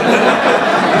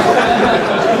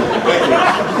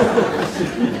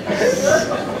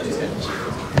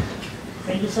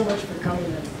 Thank you so much for coming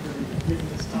and for giving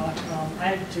this talk.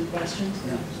 I have two questions.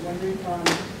 I was wondering.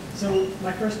 So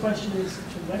my first question is,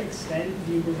 to what extent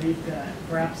do you believe that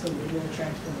perhaps the liberal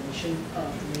transformation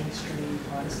of mainstream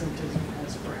Protestantism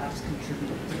has perhaps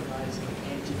contributed to the rise of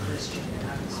anti-Christian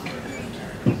atmosphere in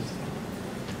America?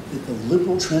 The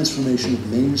liberal transformation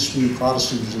of mainstream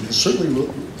Protestantism is certainly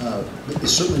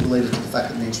related to the fact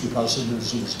that mainstream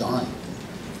Protestantism is dying.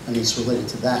 I mean, it's related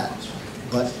to that.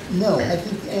 But no, I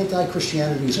think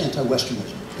anti-Christianity is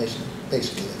anti-Westernism,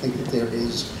 basically. I think that there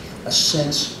is a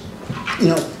sense,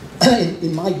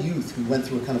 in my youth, we went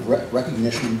through a kind of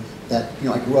recognition that,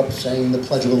 I grew up saying the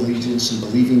Pledge of Allegiance and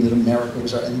believing that America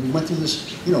was our, and we went through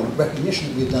this, recognition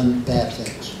that we had done bad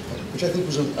things, which I think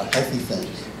was a healthy thing.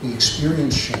 We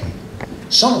experienced shame.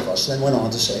 Some of us then went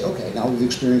on to say, okay, now we've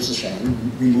experienced the shame,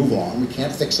 we move on, we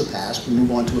can't fix the past, we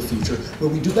move on to a future where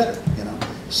we do better,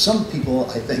 Some people,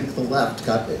 I think, the left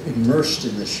got immersed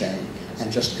in this shame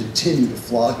and just continue to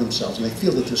flog themselves, and they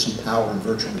feel that there's some power and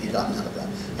virtue to be gotten out of that.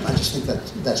 And I just think that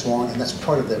that's wrong, and that's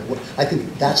part of the, I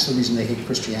think that's the reason they hate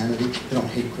Christianity. They don't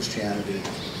hate Christianity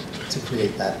to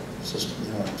create that system,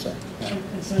 you know what I'm saying? Yeah.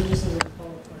 And so just as a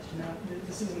follow-up question, now,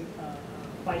 this isn't a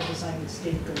fight assigning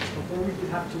scapegoats, but where we would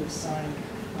have to assign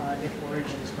the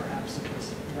origins, perhaps, of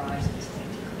this rise of this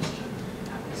anti-Christian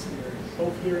atmosphere,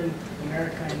 both here in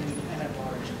America and at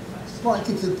large in the West? Well, I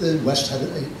think that the West had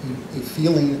a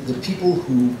feeling, the people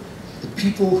who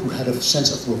had a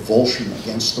sense of revulsion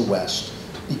against the West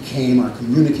became our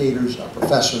communicators, our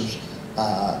professors,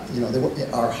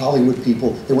 our Hollywood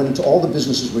people. They went into all the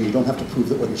businesses where you don't have to prove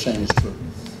that what you're saying is true.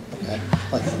 Okay?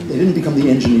 Like, they didn't become the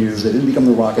engineers, they didn't become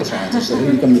the rocket scientists, they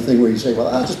didn't become the thing where you say, well,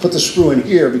 I'll just put the screw in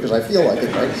here because I feel like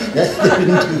it, right? They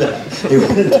didn't do that. They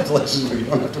went into places where you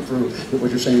don't have to prove that what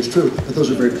you're saying is true, but those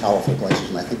are very powerful places,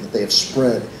 and I think that they have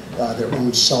spread their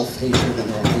own self-hatred and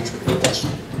their own hatred of the West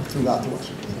throughout the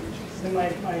West. Then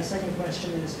my second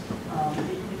question is,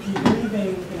 if you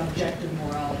believe in objective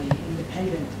morality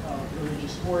independent of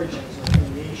religious origins or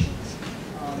affiliations,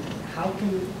 how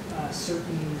can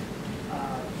certain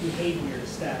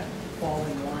behaviors that fall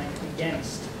in line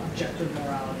against objective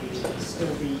morality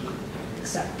still be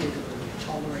accepted or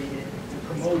tolerated and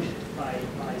promoted by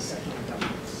secular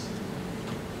governments?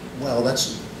 Well,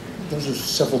 those are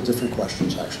several different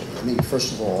questions, actually. I mean,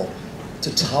 first of all, to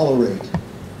tolerate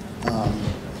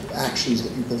actions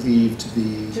that you believe to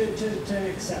be... To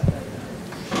accept that.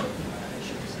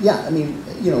 Yeah, I mean,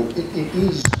 it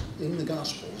is in the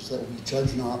Gospels that we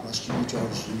judge not lest you be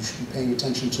judged. You should be paying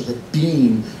attention to the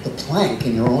beam, the plank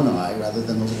in your own eye rather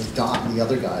than the little dot in the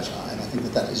other guy's eye. And I think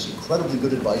that is incredibly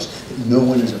good advice that no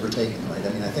one has ever taken, right? I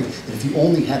mean, I think that if you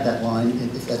only had that line,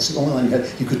 if that's the only line you had,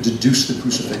 you could deduce the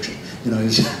crucifixion.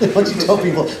 Once you tell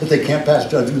people that they can't pass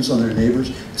judgments on their neighbors,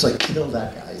 it's like, kill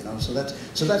that guy, So that's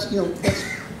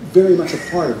very much a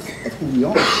part of who we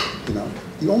are,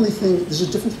 The only thing, there's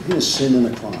a difference between a sin and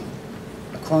a crime.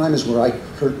 A crime is where I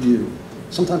hurt you.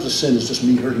 Sometimes a sin is just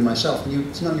me hurting myself, and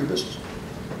it's none of your business.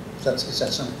 It's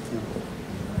that simple.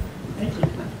 Thank you.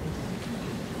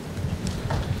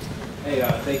 Hey,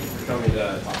 thank you for coming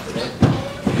to talk today.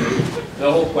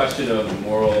 The whole question of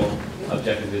moral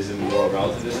objectivism, moral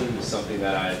relativism is something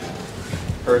that I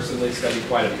personally study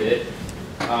quite a bit.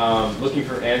 Looking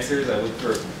for answers, I look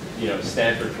for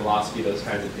Stanford philosophy, those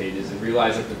kinds of pages, and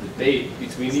realize that the debate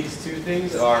between these two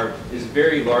things is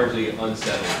very largely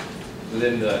unsettled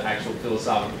within the actual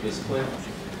philosophical discipline.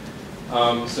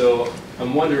 So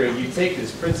I'm wondering, you take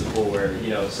this principle where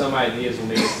some ideas will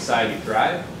make a society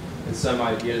thrive, and some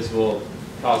ideas will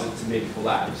cause it to maybe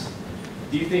collapse.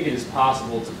 Do you think it is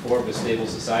possible to form a stable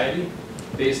society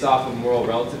based off of moral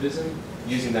relativism,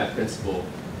 using that principle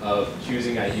of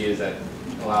choosing ideas that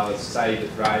allow a society to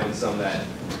thrive and some that,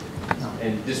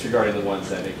 and disregarding the ones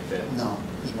that make it fail? No,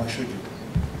 because why should you?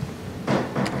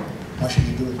 Why should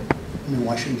you do it? I mean,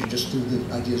 why shouldn't you just do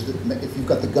the ideas that, if you've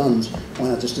got the guns, why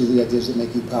not just do the ideas that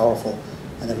make you powerful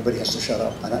and everybody has to shut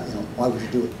up? Why would you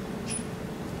do it?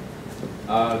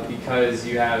 Because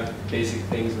you have basic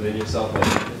things within yourself like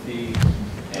empathy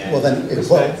and well then,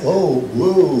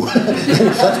 whoa.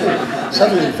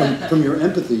 Suddenly from your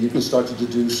empathy, you can start to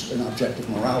deduce an objective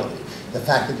morality. The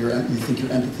fact that you think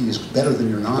your empathy is better than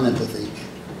your non-empathy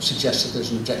suggests that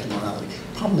there's an objective morality.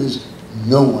 The problem is,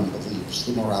 no one believes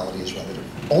the morality is relative.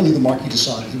 Only the Marquis de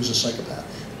Sade, he was a psychopath.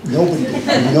 Nobody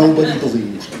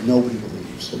believes the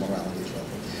morality is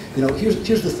relative.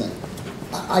 Here's the thing.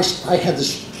 I had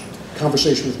this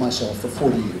conversation with myself for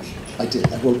 40 years. I did.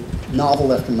 I wrote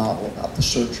novel after novel about the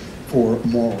search for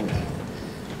moral reality.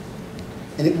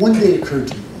 And it one day occurred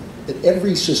to me that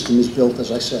every system is built,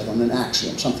 as I said, on an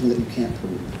axiom, something that you can't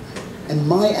prove. And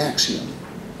my axiom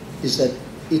is that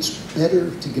it's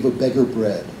better to give a beggar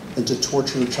bread than to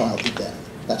torture a child to death.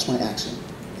 That's my axiom.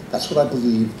 That's what I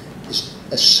believe is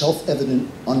a self-evident,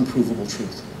 unprovable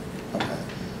truth. Okay?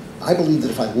 I believe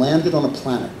that if I landed on a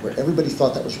planet where everybody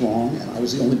thought that was wrong and I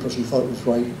was the only person who thought it was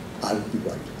right, I would be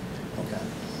right. Okay?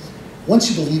 Once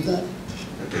you believe that,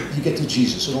 you get to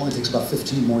Jesus. It only takes about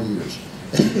 15 more years.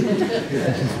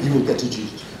 You will get to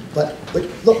Jesus. But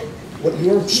look, what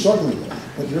you're struggling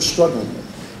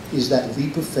with is that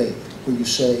leap of faith where you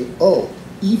say, oh,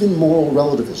 even moral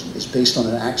relativism is based on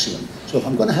an axiom. So if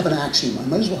I'm going to have an axiom,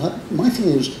 my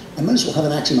feeling is I might as well have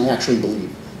an axiom I actually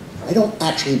believe. I don't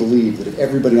actually believe that if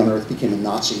everybody on earth became a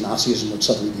Nazi, Nazism would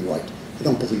suddenly be right. I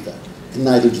don't believe that, and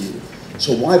neither do you.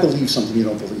 So why believe something you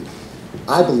don't believe?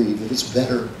 I believe that it's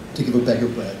better to give a beggar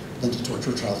bread than to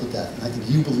torture a child to death. And I think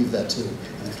you believe that too,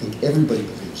 and I think everybody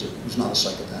believes it who's not a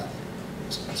psychopath.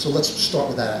 So let's start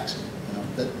with that axiom.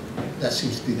 That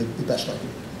seems to be the best idea.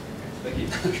 Thank you.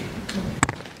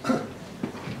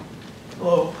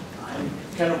 Hello, I'm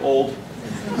kind of old.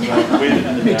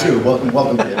 Me too.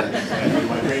 Welcome to it.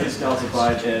 My brain is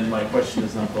calcified, and my question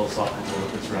is not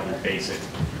philosophical. It's rather basic.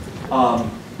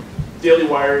 Daily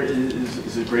Wire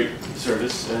is a great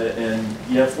service, and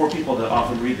you have 4 people that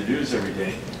often read the news every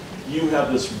day. You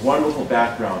have this wonderful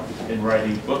background in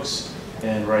writing books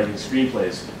and writing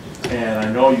screenplays, and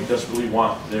I know you desperately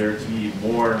want there to be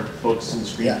more books and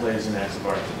screenplays and acts of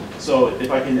art. So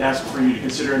if I can ask for you to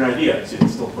consider an idea, see,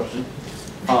 it's still a question.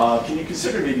 Can you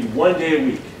consider maybe one day a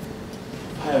week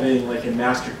having like a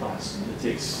master class that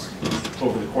takes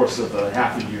over the course of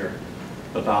half a year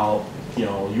about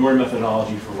your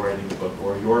methodology for writing a book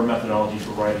or your methodology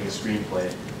for writing a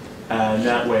screenplay? And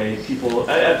that way people,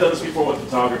 I've done this before with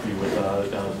photography with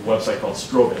a website called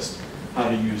Strobist, how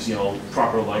to use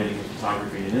proper lighting and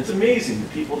photography. And it's amazing the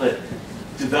people that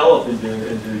develop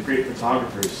into great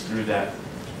photographers through that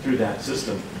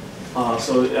system.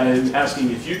 So I'm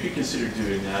asking if you could consider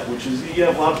doing that, which is, you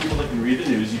have a lot of people that can read the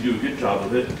news, you do a good job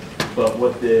of it, but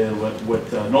what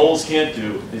Knowles can't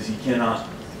do is he cannot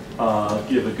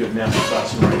give a good master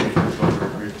class in writing a book or a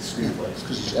great screenplay.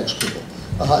 Because he's execrable.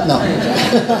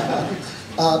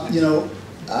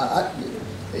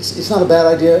 It's not a bad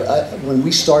idea. When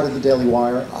we started the Daily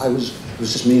Wire, it was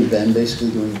just me and Ben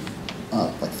basically doing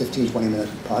like 15, 20-minute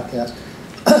podcast.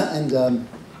 And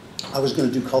I was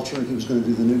going to do culture and he was going to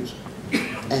do the news.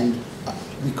 And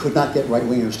we could not get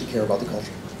right-wingers to care about the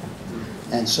culture.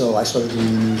 And so I started doing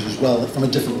the news as well from a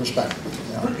different perspective,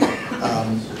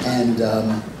 and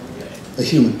a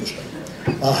human perspective.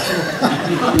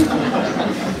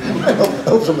 I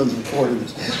hope someone's recording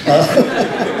this.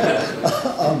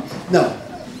 No,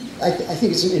 I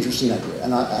think it's an interesting idea,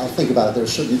 and I'll think about it. There are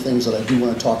certain things that I do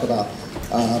want to talk about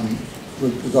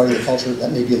regarding the culture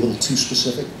that may be a little too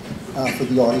specific for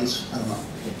the audience. I don't know.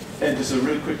 And just a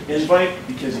really quick invite,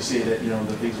 because you say that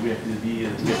the things we have to be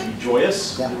is we have to be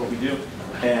joyous in what we do.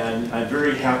 And I'm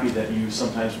very happy that you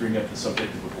sometimes bring up the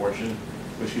subject of abortion,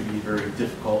 which can be a very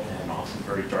difficult and often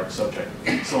very dark subject.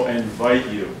 So I invite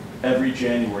you every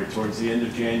January, towards the end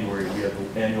of January, we have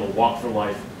the annual Walk for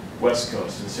Life West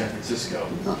Coast in San Francisco.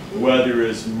 Weather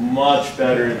is much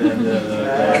better than the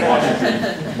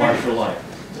Washington March for Life.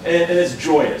 and it's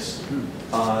joyous.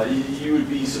 You would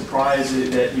be surprised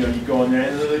that you go in there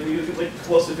and like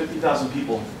close to 50,000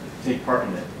 people take part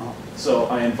in it. So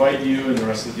I invite you and the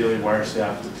rest of the Daily Wire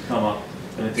staff to come up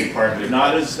and take part in it.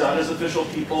 Not as official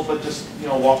people, but just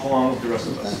walk along with the rest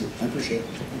of us. Thank you. I appreciate it.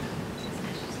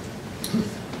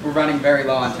 We're running very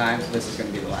low on time, so this is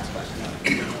going to be the last question.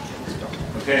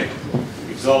 Okay,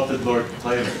 exalted Lord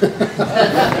Klavan.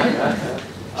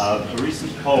 A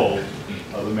recent poll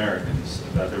of Americans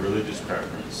about their religious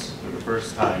preference for the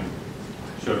first time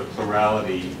showed a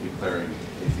plurality declaring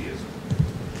atheism.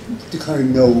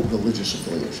 Declaring no religious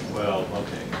affiliation. Well,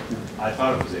 okay. I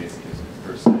thought it was atheism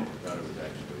per se. I thought it was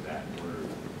actually that word.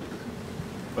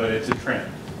 But it's a trend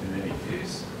in any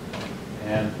case.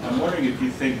 And I'm wondering if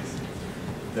you think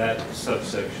that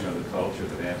subsection of the culture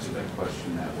that answered that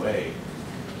question that way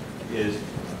is,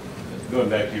 going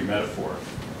back to your metaphor,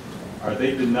 are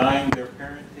they denying their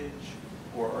parentage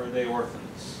or are they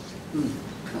orphans?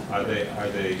 Are they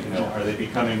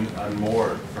becoming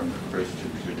unmoored from the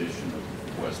Christian tradition of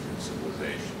Western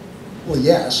civilization? Well,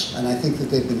 yes, and I think that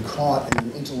they've been caught in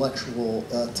an intellectual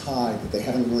tide that they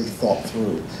haven't really thought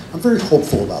through. I'm very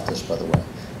hopeful about this, by the way.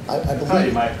 I believe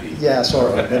you might be. Yeah,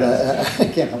 sorry, but I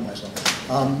can't help myself.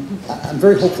 I'm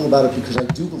very hopeful about it because I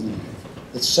do believe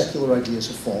that secular ideas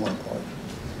have fallen apart.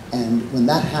 And when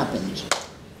that happens,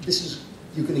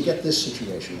 you're going to get this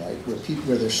situation, right,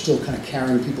 where they're still kind of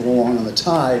carrying people along on the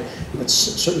tide, but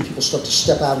certain people start to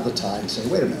step out of the tide and say,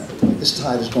 wait a minute, this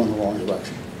tide is going the wrong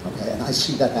direction. Okay, and I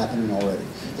see that happening already.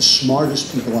 The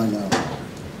smartest people I know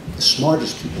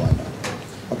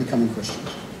are becoming Christians.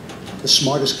 The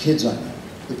smartest kids I know,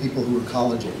 the people who are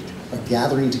college age, are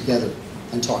gathering together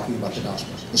and talking about the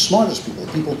Gospels. The smartest people,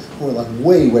 the people who are like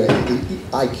way,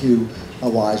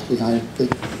 IQ-wise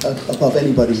above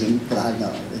anybody that I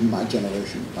know in my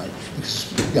generation, right?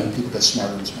 Because young people get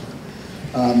smarter and smarter.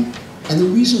 And the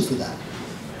reason for that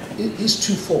is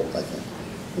twofold, I think.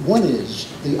 One is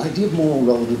the idea of moral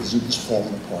relativism has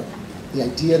fallen apart. The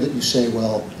idea that you say,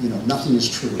 well, nothing is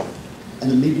true.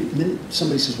 And the minute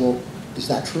somebody says, well, is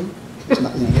that true? It's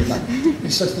not, you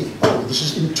start thinking, oh, this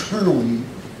is internally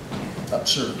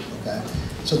absurd, okay?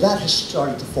 So that has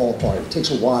started to fall apart. It takes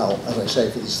a while, as I say,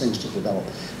 for these things to develop.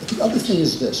 But the other thing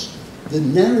is this. The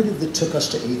narrative that took us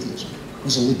to atheism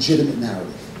was a legitimate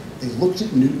narrative. They looked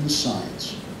at Newton's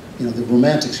science. The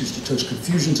Romantics used to toast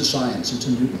confusion to science and to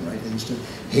Newton, right? They used to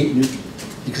hate Newton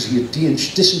because he had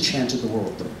disenchanted the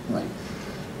world, right?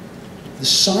 The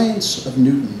science of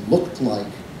Newton looked like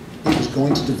it was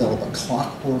going to develop a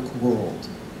clockwork world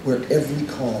where every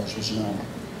cause was known.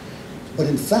 But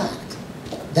in fact,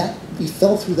 we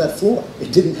fell through that floor.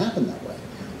 It didn't happen that way.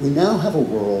 We now have a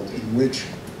world in which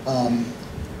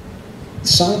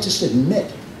scientists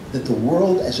admit that the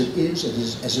world as it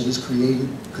is created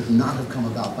could not have come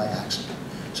about by accident.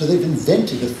 So they've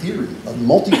invented a theory of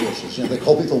multiverses. They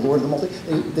call it the Lord of the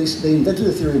Multiverse. They invented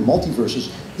a theory of multiverses.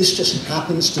 This just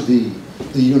happens to be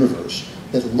the universe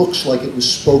that looks like it was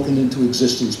spoken into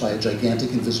existence by a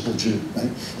gigantic invisible Jew,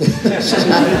 right?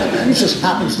 It just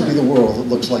happens to be the world that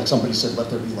looks like somebody said, let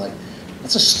there be light.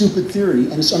 That's a stupid theory,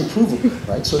 and it's unprovable,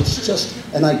 right? So it's just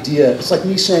an idea. It's like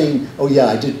me saying, oh yeah,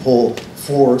 I did pull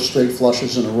 4 straight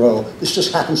flushes in a row. This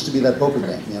just happens to be that poker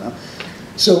game,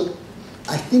 So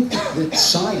I think that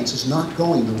science is not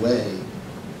going the way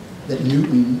that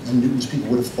Newton and Newton's people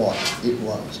would have thought it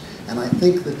was. And I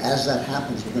think that as that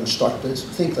happens, we're going to start to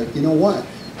think like, you know what?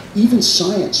 Even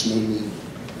science may need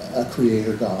a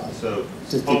creator God. So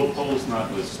polls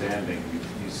notwithstanding,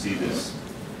 you see this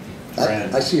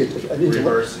trend I see it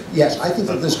reversing. Yes, I think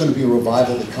that there's going to be a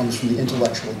revival that comes from the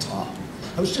intellectual top.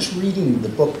 I was just reading the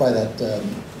book by that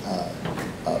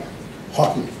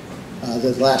Hawking,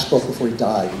 the last book before he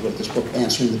died. He wrote this book,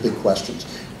 Answering the Big Questions.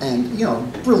 And,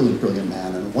 brilliant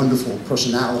man, and a wonderful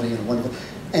personality,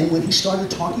 and when he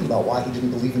started talking about why he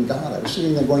didn't believe in God, I was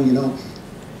sitting there going,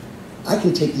 I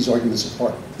can take these arguments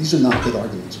apart. These are not good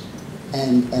arguments.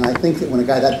 And I think that when a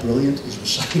guy that brilliant is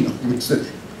reciting arguments that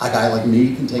a guy like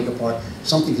me can take apart,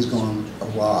 something has gone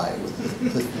awry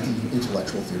with the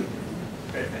intellectual theory.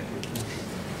 Okay, thank you.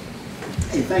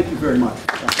 Hey, thank you very much.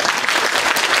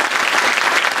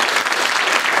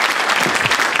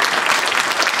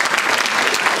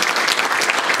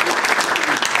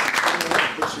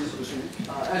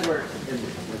 Edward.